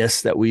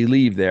wonkiness that we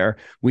leave there.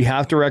 We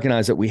have to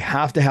recognize that we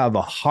have to have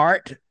a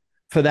heart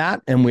for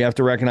that. And we have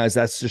to recognize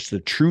that's just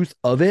the truth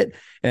of it.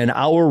 And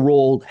our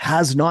role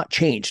has not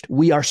changed.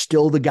 We are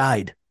still the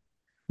guide.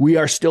 We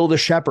are still the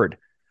shepherd.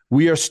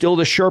 We are still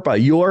the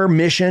Sherpa. Your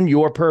mission,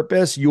 your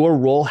purpose, your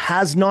role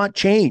has not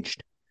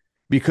changed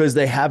because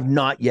they have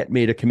not yet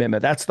made a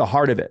commitment. That's the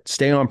heart of it.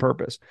 Stay on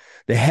purpose.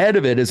 The head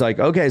of it is like,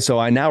 okay, so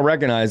I now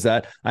recognize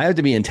that I have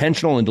to be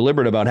intentional and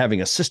deliberate about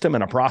having a system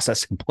and a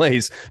process in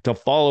place to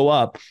follow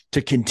up,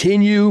 to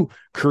continue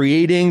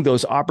creating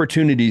those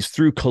opportunities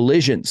through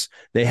collisions.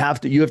 You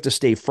have to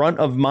stay front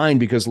of mind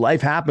because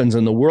life happens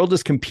and the world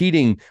is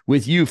competing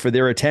with you for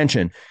their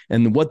attention.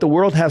 And what the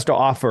world has to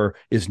offer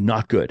is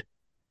not good.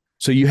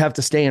 So you have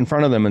to stay in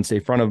front of them and stay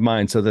front of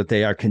mind so that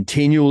they are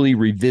continually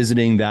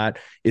revisiting that.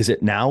 Is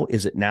it now?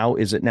 Is it now?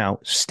 Is it now?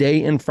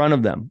 Stay in front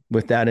of them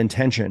with that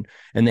intention.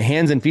 And the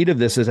hands and feet of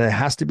this is it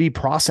has to be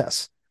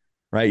process,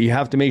 right? You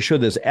have to make sure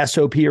there's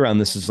SOP around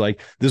this. Is like,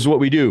 this is what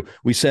we do.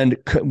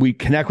 We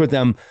connect with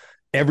them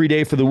every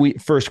day for the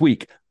first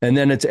week. And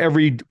then it's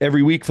every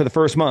week for the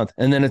first month.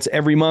 And then it's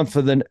every month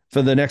for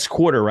the next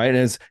quarter, right?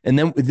 And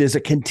then there's a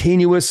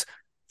continuous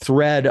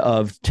thread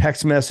of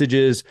text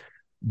messages,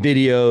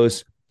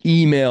 videos,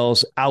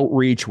 emails,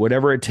 outreach,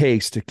 whatever it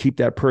takes to keep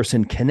that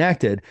person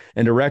connected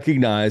and to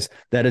recognize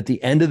that at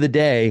the end of the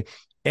day,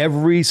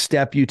 every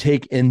step you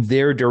take in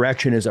their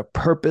direction is a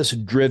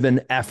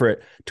purpose-driven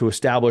effort to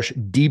establish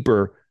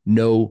deeper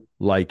know,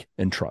 like,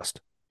 and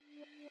trust.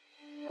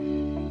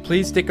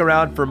 Please stick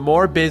around for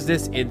more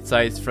business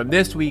insights from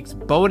this week's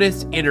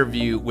bonus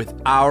interview with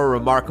our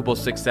remarkable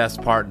success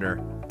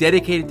partner,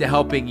 dedicated to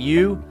helping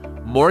you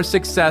more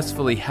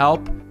successfully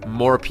help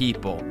more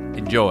people.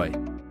 Enjoy.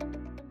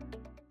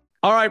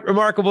 All right,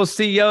 Remarkable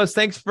CEOs,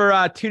 thanks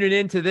for tuning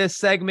in to this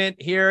segment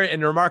here in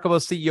the Remarkable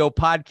CEO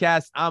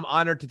podcast. I'm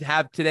honored to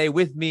have today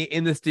with me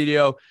in the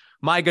studio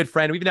my good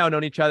friend. We've now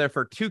known each other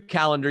for 2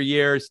 calendar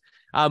years,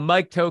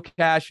 Mike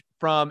Tokash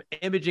from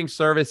Imaging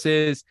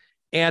Services.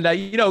 And,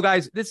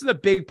 guys, this is a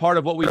big part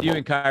of what we do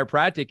in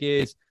chiropractic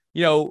is,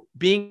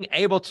 being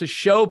able to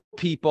show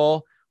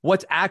people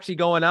what's actually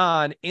going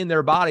on in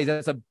their bodies.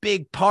 That's a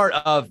big part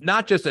of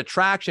not just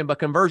attraction, but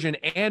conversion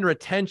and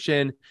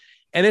retention.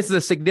 And this is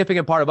a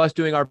significant part of us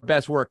doing our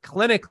best work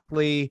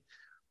clinically.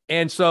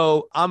 And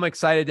so I'm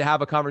excited to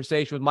have a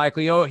conversation with Mike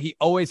Leo. He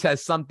always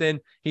has something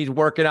he's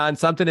working on,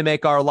 something to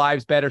make our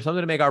lives better,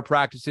 something to make our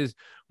practices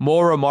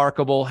more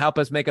remarkable, help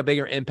us make a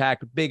bigger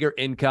impact, bigger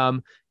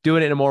income,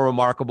 doing it in a more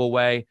remarkable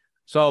way.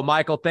 So,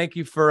 Michael, thank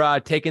you for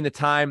taking the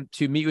time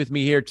to meet with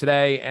me here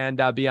today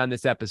and be on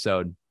this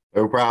episode.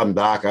 No problem,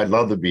 Doc. I'd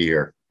love to be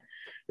here.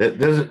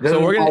 This is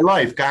my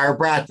life,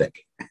 chiropractic.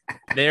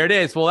 There it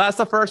is. Well, that's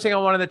the first thing I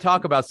wanted to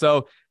talk about.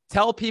 So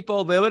tell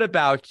people a little bit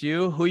about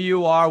you, who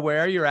you are,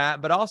 where you're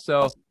at, but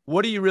also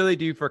what do you really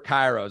do for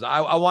chiros?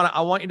 I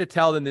want you to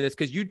tell them this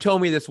because you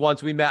told me this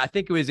once we met. I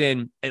think it was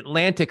in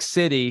Atlantic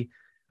City.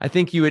 I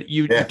think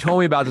you told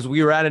me about this.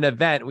 We were at an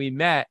event, we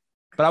met,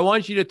 but I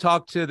want you to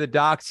talk to the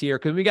docs here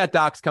because we got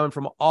docs coming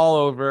from all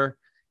over.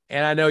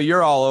 And I know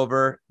you're all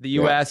over the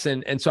U.S.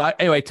 Yeah. And so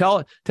anyway, tell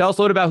us a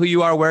little about who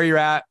you are, where you're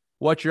at,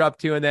 what you're up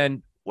to, and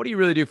then what do you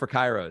really do for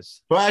chiros?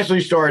 So I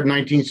actually started in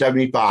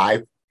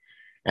 1975,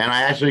 and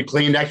I actually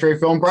cleaned X-ray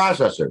film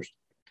processors,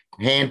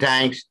 hand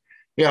tanks.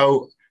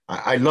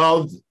 I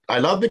love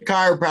the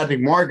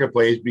chiropractic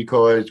marketplace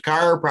because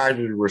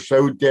chiropractors were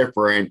so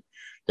different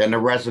than the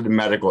rest of the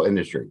medical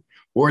industry.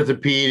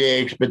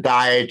 Orthopedics,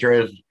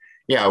 podiatrists,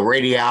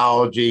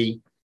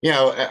 radiology.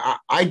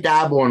 I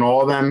dabble in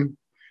all of them,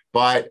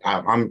 but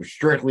I'm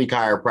strictly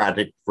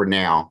chiropractic for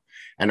now.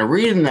 And the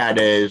reason that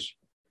is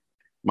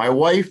my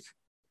wife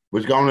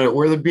was going to an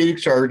orthopedic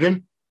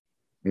surgeon.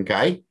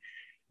 Okay.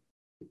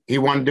 He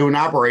wanted to do an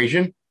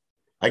operation.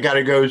 I got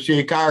to go see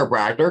a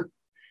chiropractor.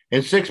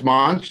 In 6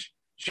 months,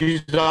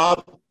 she's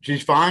up.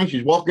 She's fine.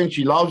 She's walking.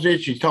 She loves it.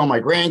 She's telling my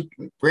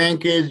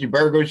grandkids, you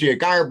better go see a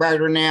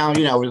chiropractor now.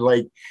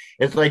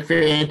 It's like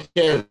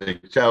fantastic.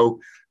 So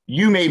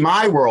you made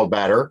my world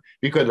better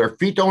because her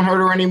feet don't hurt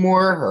her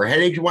anymore. Her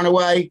headaches went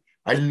away.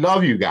 I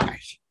love you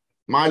guys.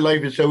 My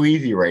life is so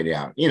easy right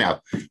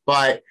now,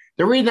 but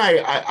the reason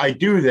I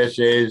do this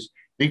is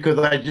because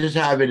I just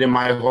have it in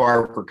my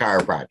heart for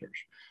chiropractors.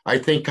 I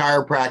think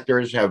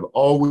chiropractors have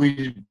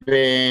always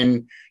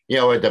been,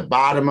 at the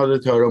bottom of the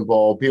totem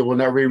pole. People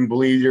never even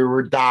believed there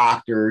were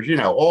doctors,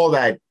 all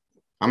that,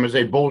 I'm going to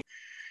say bullshit.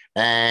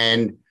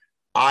 And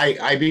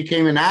I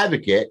became an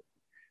advocate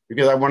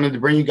because I wanted to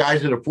bring you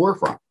guys to the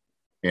forefront,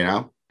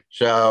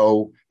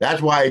 So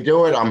that's why I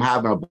do it. I'm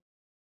having a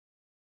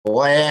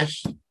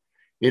blast,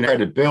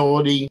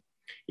 credibility.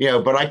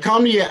 But I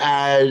come to you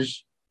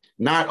as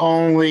not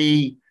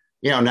only,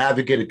 an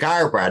advocate of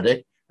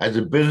chiropractic, as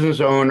a business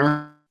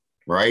owner,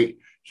 right?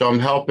 So I'm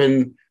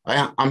helping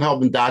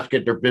docs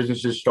get their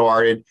businesses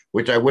started,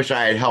 which I wish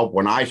I had helped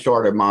when I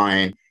started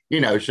mine,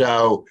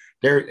 so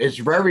it's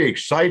very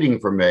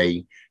exciting for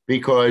me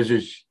because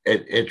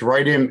it's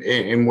right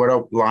in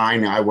what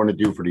line I want to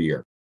do for the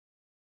year.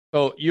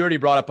 So you already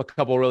brought up a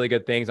couple of really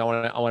good things I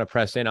want to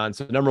press in on.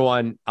 So number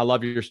one, I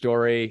love your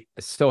story.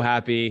 So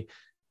happy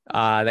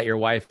that your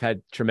wife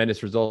had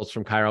tremendous results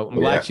from chiro. I'm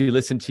glad she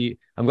listened to you.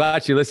 I'm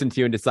glad she listened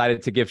to you and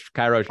decided to give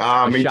chiro a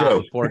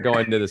shot before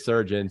going to the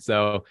surgeon.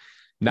 So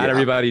not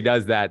everybody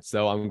does that.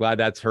 So I'm glad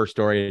that's her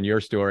story and your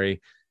story.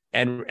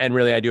 And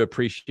really, I do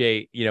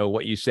appreciate,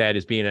 what you said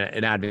as being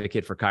an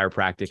advocate for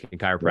chiropractic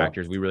and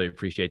chiropractors. We really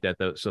appreciate that,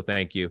 though. So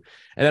thank you.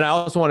 And then I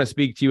also want to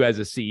speak to you as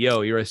a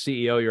CEO. You're a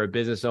CEO. You're a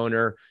business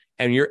owner.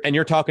 And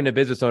you're talking to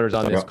business owners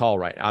on this call,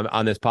 right?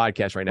 On this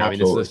podcast right now.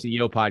 Absolutely. I mean, this is a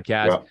CEO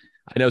podcast. Yeah.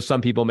 I know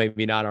some people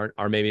maybe not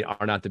are maybe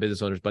are not the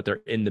business owners, but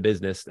they're in the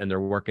business and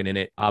they're working in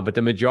it. But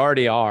the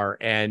majority are,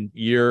 and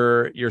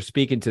you're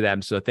speaking to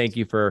them. So thank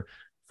you for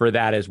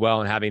that as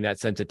well, and having that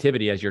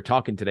sensitivity as you're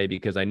talking today,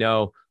 because I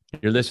know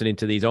you're listening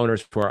to these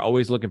owners who are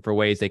always looking for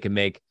ways they can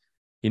make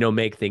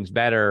things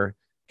better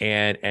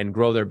and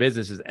grow their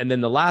businesses. And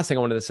then the last thing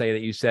I wanted to say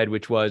that you said,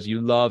 which was you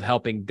love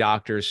helping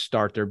doctors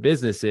start their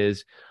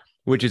businesses,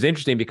 which is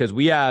interesting because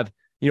we have,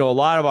 a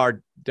lot of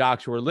our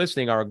docs who are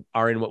listening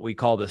are in what we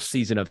call the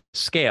season of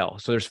scale.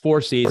 So there's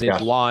 4 seasons: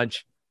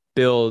 launch,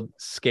 build,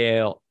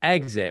 scale,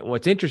 exit.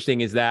 What's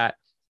interesting is that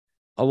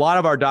a lot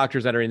of our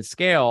doctors that are in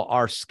scale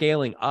are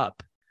scaling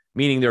up,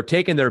 meaning they're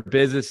taking their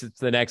business to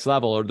the next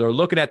level, or they're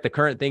looking at the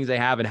current things they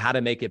have and how to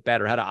make it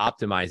better, how to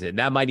optimize it. And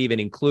that might even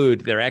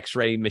include their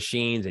X-ray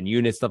machines and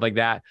units, stuff like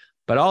that.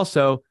 But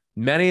also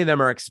many of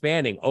them are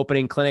expanding,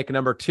 opening clinic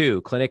number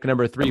 2, clinic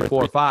number 3,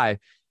 4, 5.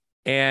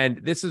 And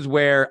this is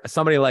where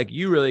somebody like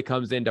you really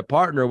comes in to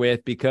partner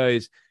with,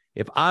 because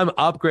if I'm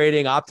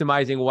upgrading,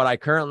 optimizing what I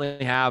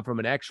currently have from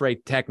an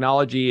X-ray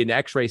technology and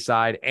X-ray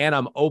side, and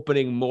I'm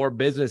opening more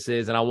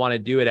businesses and I want to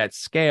do it at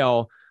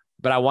scale,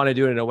 but I want to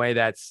do it in a way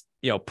that's,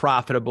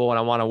 profitable, and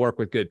I want to work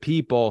with good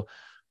people,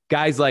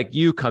 guys like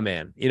you come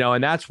in,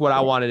 and that's what I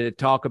wanted to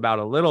talk about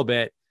a little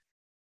bit.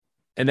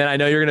 And then I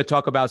know you're going to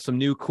talk about some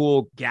new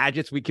cool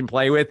gadgets we can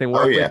play with and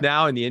work with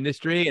now in the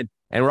industry.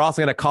 And we're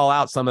also going to call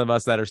out some of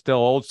us that are still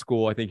old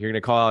school. I think you're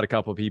going to call out a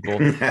couple of people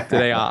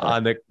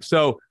today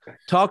so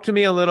talk to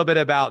me a little bit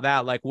about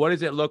that. Like, what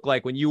does it look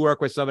like when you work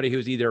with somebody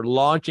who's either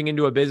launching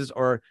into a business,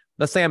 or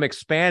let's say I'm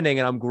expanding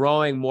and I'm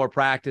growing more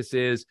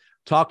practices?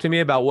 Talk to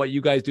me about what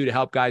you guys do to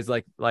help guys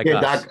like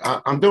us.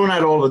 Doc, I'm doing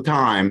that all the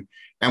time.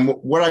 And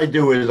what I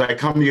do is I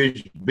come to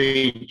you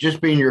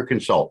being your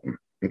consultant.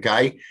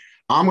 Okay.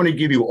 I'm going to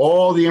give you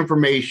all the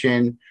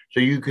information so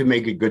you can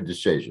make a good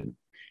decision.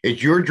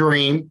 It's your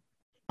dream.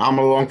 I'm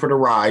along for the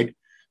ride,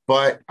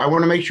 but I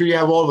want to make sure you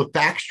have all the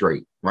facts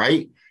straight,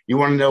 right? You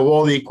want to know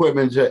all the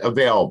equipment's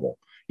available.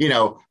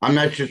 I'm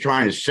not just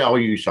trying to sell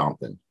you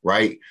something,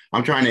 right?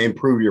 I'm trying to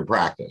improve your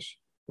practice,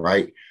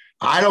 right?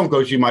 I don't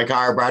go see my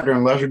chiropractor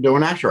unless they're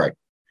doing x-ray.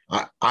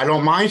 I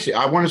don't mind.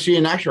 I want to see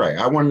an x-ray.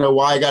 I want to know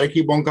why I got to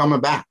keep on coming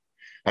back.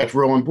 That's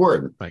real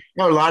important. Right.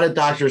 A lot of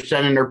doctors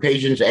sending their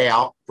patients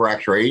out for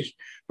x-rays,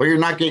 but you're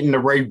not getting the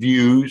right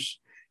views.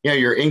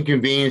 You're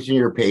inconveniencing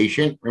your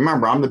patient.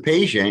 Remember, I'm the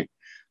patient.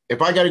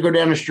 If I got to go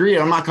down the street,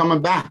 I'm not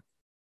coming back.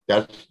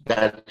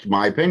 That's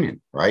my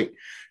opinion, right?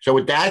 So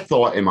with that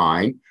thought in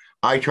mind,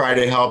 I try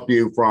to help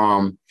you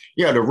from,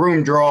 the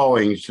room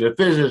drawings to the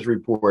physics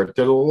report,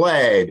 to the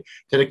lead,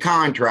 to the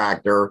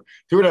contractor,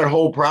 through that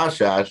whole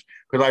process,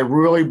 because I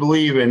really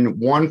believe in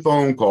one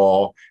phone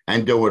call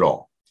and do it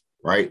all.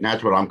 Right. And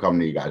that's what I'm coming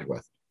to you guys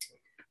with.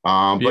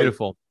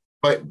 Beautiful.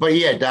 But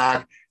yeah,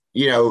 Doc,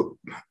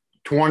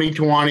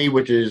 2020,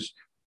 which is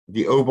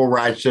the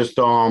OpalRad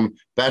system,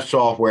 best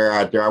software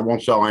out there. I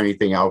won't sell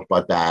anything else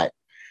but that.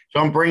 So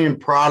I'm bringing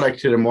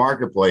products to the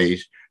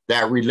marketplace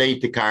that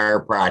relate to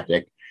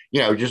chiropractic,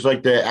 just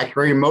like the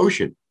X-ray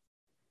motion.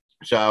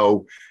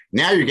 So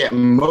now you're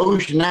getting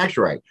motion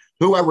X-ray.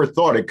 Whoever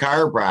thought a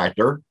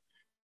chiropractor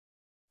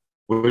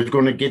was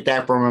going to get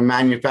that from a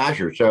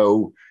manufacturer?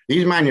 So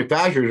these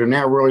manufacturers are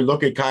now really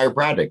looking at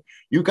chiropractic.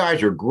 You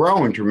guys are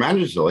growing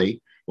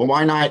tremendously. Well,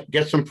 why not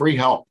get some free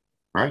help,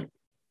 right?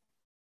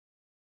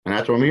 And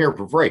that's what I'm here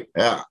for free.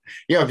 If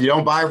you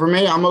don't buy from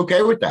me, I'm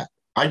okay with that.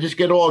 I just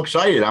get all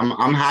excited.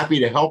 I'm happy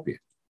to help you.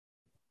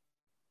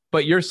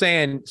 But you're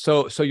saying,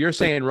 so you're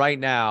saying right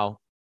now,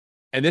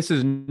 and this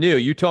is new.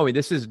 You told me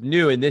this is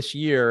new in this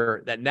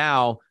year, that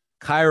now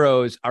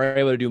chiros are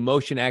able to do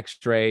motion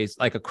X-rays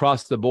like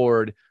across the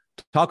board.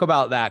 Talk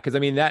about that, because I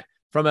mean that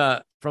from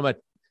a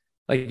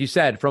like you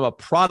said, from a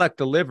product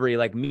delivery,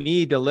 like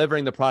me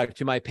delivering the product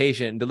to my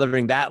patient and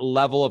delivering that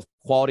level of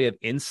quality of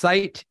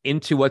insight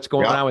into what's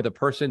going on with a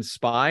person's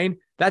spine.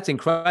 That's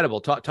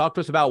incredible. Talk to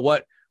us about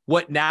what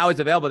now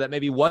is available that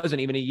maybe wasn't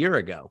even a year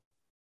ago.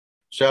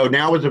 So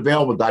now it's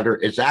available, doctor.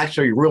 It's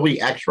actually really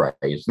X-ray.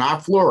 It's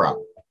not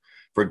fluoro.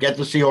 Forget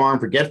the C-arm,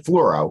 forget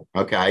fluoro.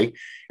 Okay.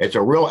 It's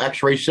a real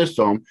X-ray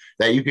system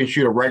that you can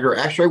shoot a regular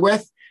X-ray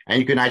with, and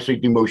you can actually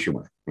do motion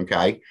with.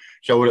 Okay.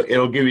 So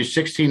it'll give you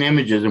 16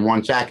 images in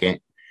 1 second,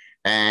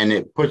 and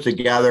it puts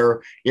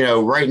together,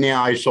 right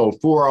now I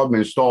sold 4 of them,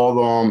 installed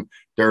them.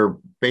 They're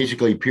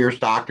basically Pierce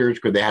doctors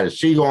because they had a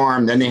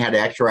C-arm, then they had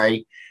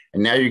X-ray,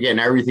 and now you're getting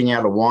everything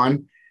out of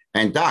one.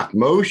 And doc,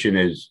 motion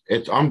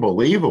it's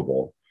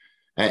unbelievable.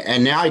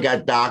 And now I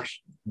got docs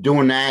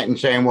doing that and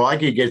saying, well, I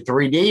could get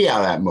 3D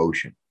out of that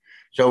motion.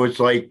 So it's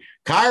like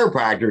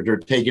chiropractors are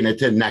taking it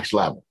to the next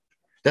level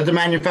that the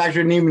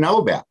manufacturer didn't even know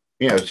about.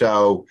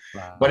 Wow.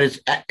 But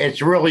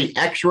it's really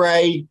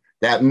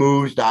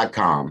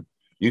x-ray-that-moves.com.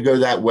 You go to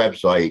that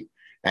website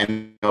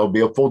and there'll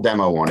be a full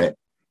demo on it.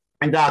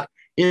 And doc,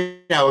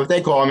 if they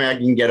call me, I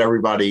can get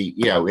everybody,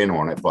 in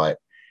on it, but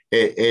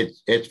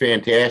it's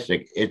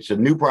fantastic. It's a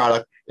new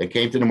product that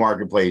came to the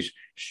marketplace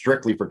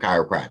strictly for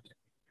chiropractic.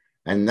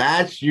 And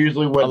that's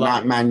usually what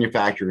not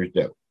manufacturers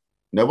do.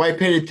 Nobody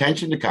paid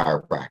attention to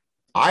chiropractic.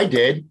 I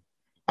did.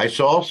 I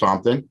saw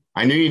something.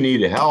 I knew you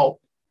needed help.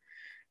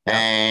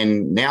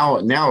 And now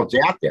it's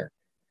out there.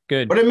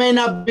 Good. But it may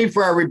not be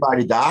for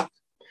everybody, doc.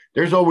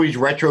 There's always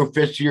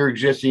retrofits to your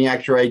existing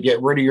X-ray.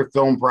 Get rid of your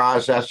film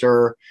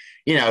processor.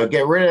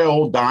 Get rid of the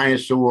old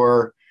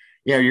dinosaur.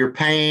 You're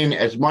paying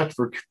as much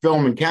for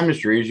film and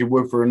chemistry as you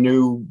would for a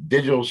new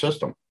digital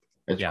system.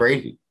 It's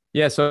crazy.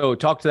 Yeah. So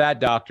talk to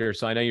that doctor.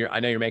 So I know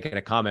you're making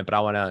a comment, but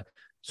I want to.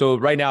 So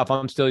right now, if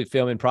I'm still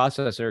filming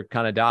processor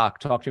kind of doc,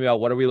 talk to me about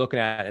what are we looking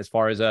at as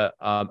far as a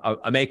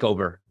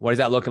makeover? What is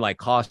that looking like?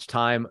 Cost,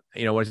 time?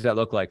 What does that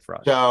look like for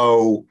us?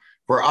 So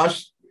for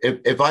us,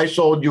 if I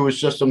sold you a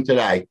system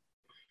today,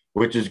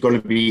 which is going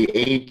to be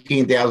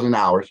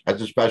 $18,000,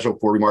 that's a special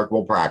for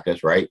remarkable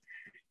practice, right?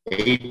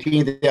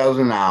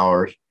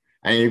 $18,000,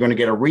 and you're going to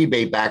get a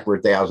rebate back for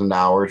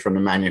 $1,000 from the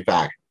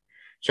manufacturer.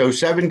 So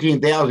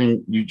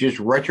 $17,000, you just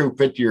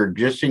retrofit to your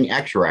existing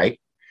X-ray,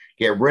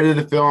 get rid of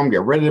the film,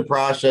 get rid of the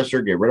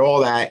processor, get rid of all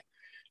that.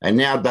 And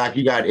now, doc,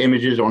 you got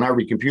images on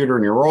every computer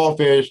in your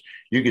office.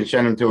 You can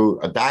send them to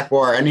a doc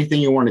bar,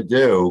 anything you want to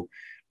do.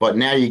 But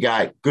now you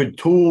got good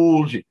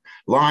tools,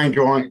 line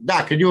drawing.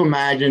 Doc, could you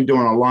imagine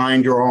doing a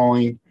line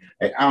drawing?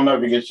 I don't know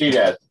if you can see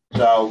that.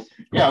 So,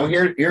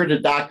 here's the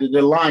doctor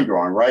did line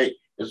drawing, right?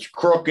 It's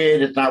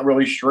crooked. It's not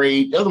really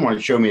straight. The other one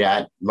showed me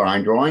that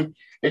line drawing.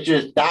 It's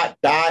just dot,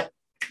 dot,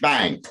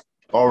 bang,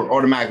 or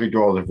automatically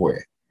draws it for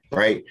you,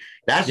 right?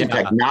 That's the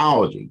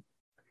technology.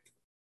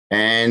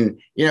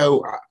 And,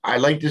 I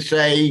like to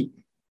say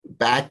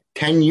back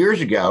 10 years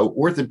ago,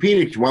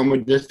 orthopedics went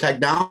with this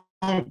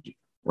technology,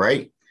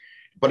 right?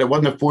 But it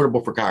wasn't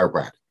affordable for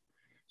chiropractic.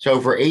 So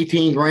for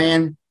 18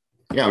 grand,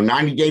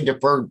 90-day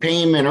deferred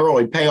payment,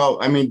 early payoff.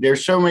 I mean,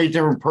 there's so many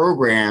different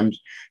programs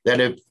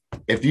that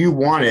if you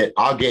want it,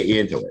 I'll get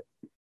you into it.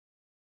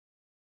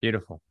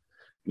 Beautiful.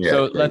 Yeah,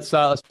 so let's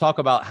talk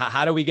about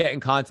how do we get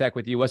in contact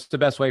with you? What's the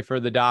best way for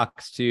the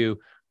docs to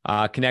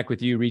connect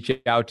with you, reach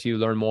out to you,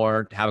 learn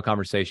more, have a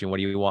conversation? What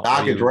do you want?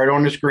 Doc, it's right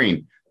on the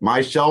screen.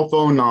 My cell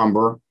phone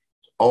number,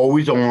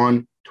 always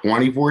on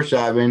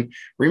 24/7.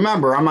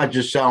 Remember, I'm not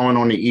just selling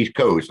on the East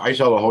Coast. I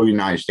sell the whole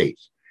United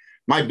States.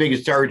 My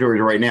biggest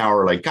territories right now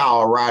are like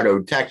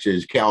Colorado,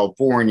 Texas,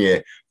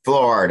 California,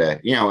 Florida,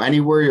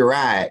 anywhere you're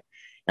at.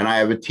 And I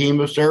have a team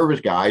of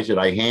service guys that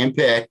I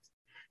handpicked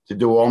to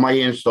do all my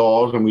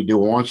installs, and we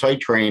do on-site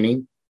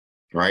training,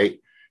 right?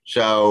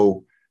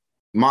 So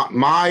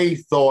my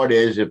thought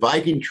is, if I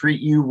can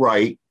treat you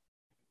right,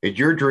 it's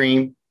your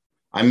dream,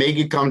 I make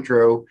it come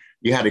true,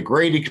 you had a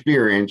great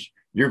experience,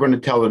 you're going to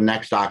tell the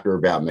next doctor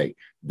about me.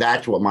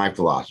 That's what my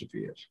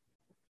philosophy is.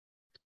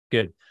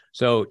 Good.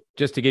 So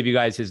just to give you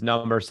guys his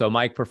number. So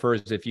Mike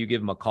prefers if you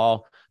give him a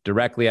call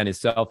directly on his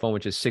cell phone,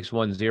 which is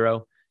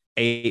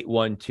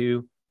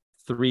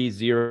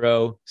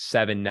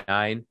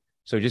 610-812-3079.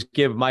 So just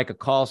give Mike a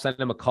call, send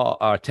him a call,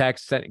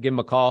 text, give him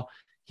a call.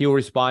 He'll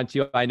respond to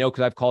you. I know,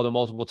 because I've called him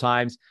multiple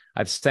times.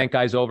 I've sent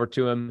guys over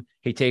to him.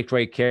 He takes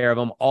great care of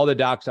them. All the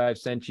docs I've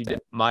sent you,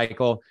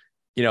 Michael,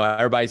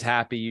 everybody's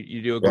happy.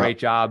 You do a great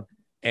job.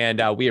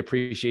 And we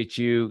appreciate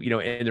you,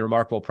 in the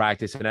remarkable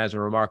practice and as a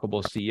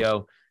remarkable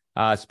CEO,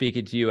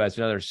 speaking to you as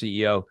another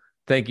CEO.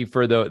 Thank you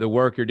for the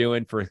work you're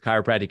doing for the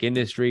chiropractic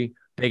industry.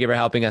 Thank you for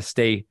helping us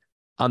stay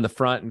on the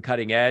front and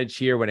cutting edge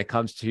here when it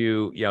comes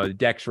to,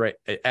 the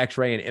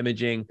X-ray and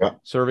imaging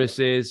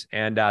services.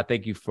 And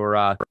thank you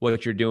for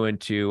what you're doing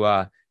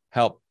to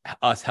help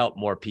us help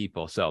more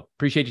people. So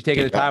appreciate you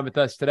taking the time with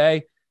us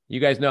today. You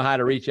guys know how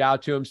to reach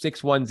out to him,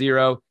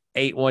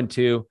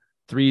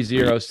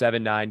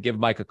 610-812-3079. Give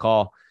Mike a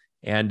call,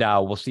 and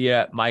we'll see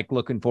you, Mike.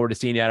 Looking forward to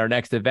seeing you at our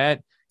next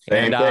event.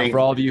 And for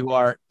all of you who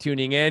are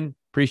tuning in,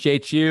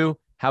 appreciate you.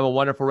 Have a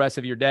wonderful rest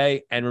of your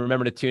day. And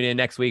remember to tune in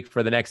next week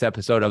for the next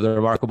episode of the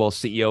Remarkable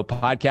CEO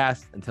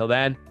Podcast. Until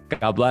then,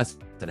 God bless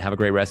and have a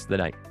great rest of the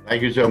night.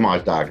 Thank you so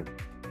much, Doctor.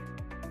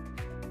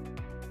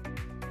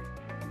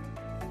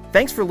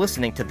 Thanks for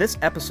listening to this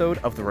episode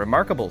of the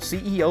Remarkable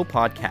CEO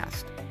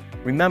Podcast.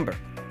 Remember,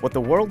 what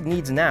the world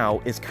needs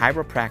now is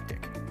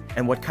chiropractic.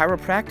 And what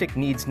chiropractic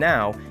needs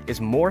now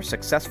is more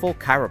successful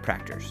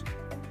chiropractors.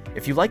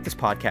 If you like this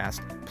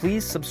podcast,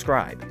 please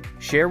subscribe,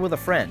 share with a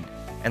friend,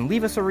 and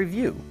leave us a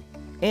review.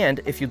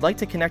 And if you'd like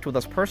to connect with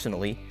us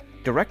personally,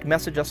 direct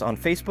message us on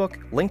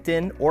Facebook,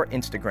 LinkedIn, or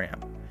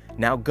Instagram.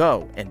 Now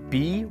go and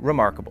be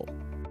remarkable.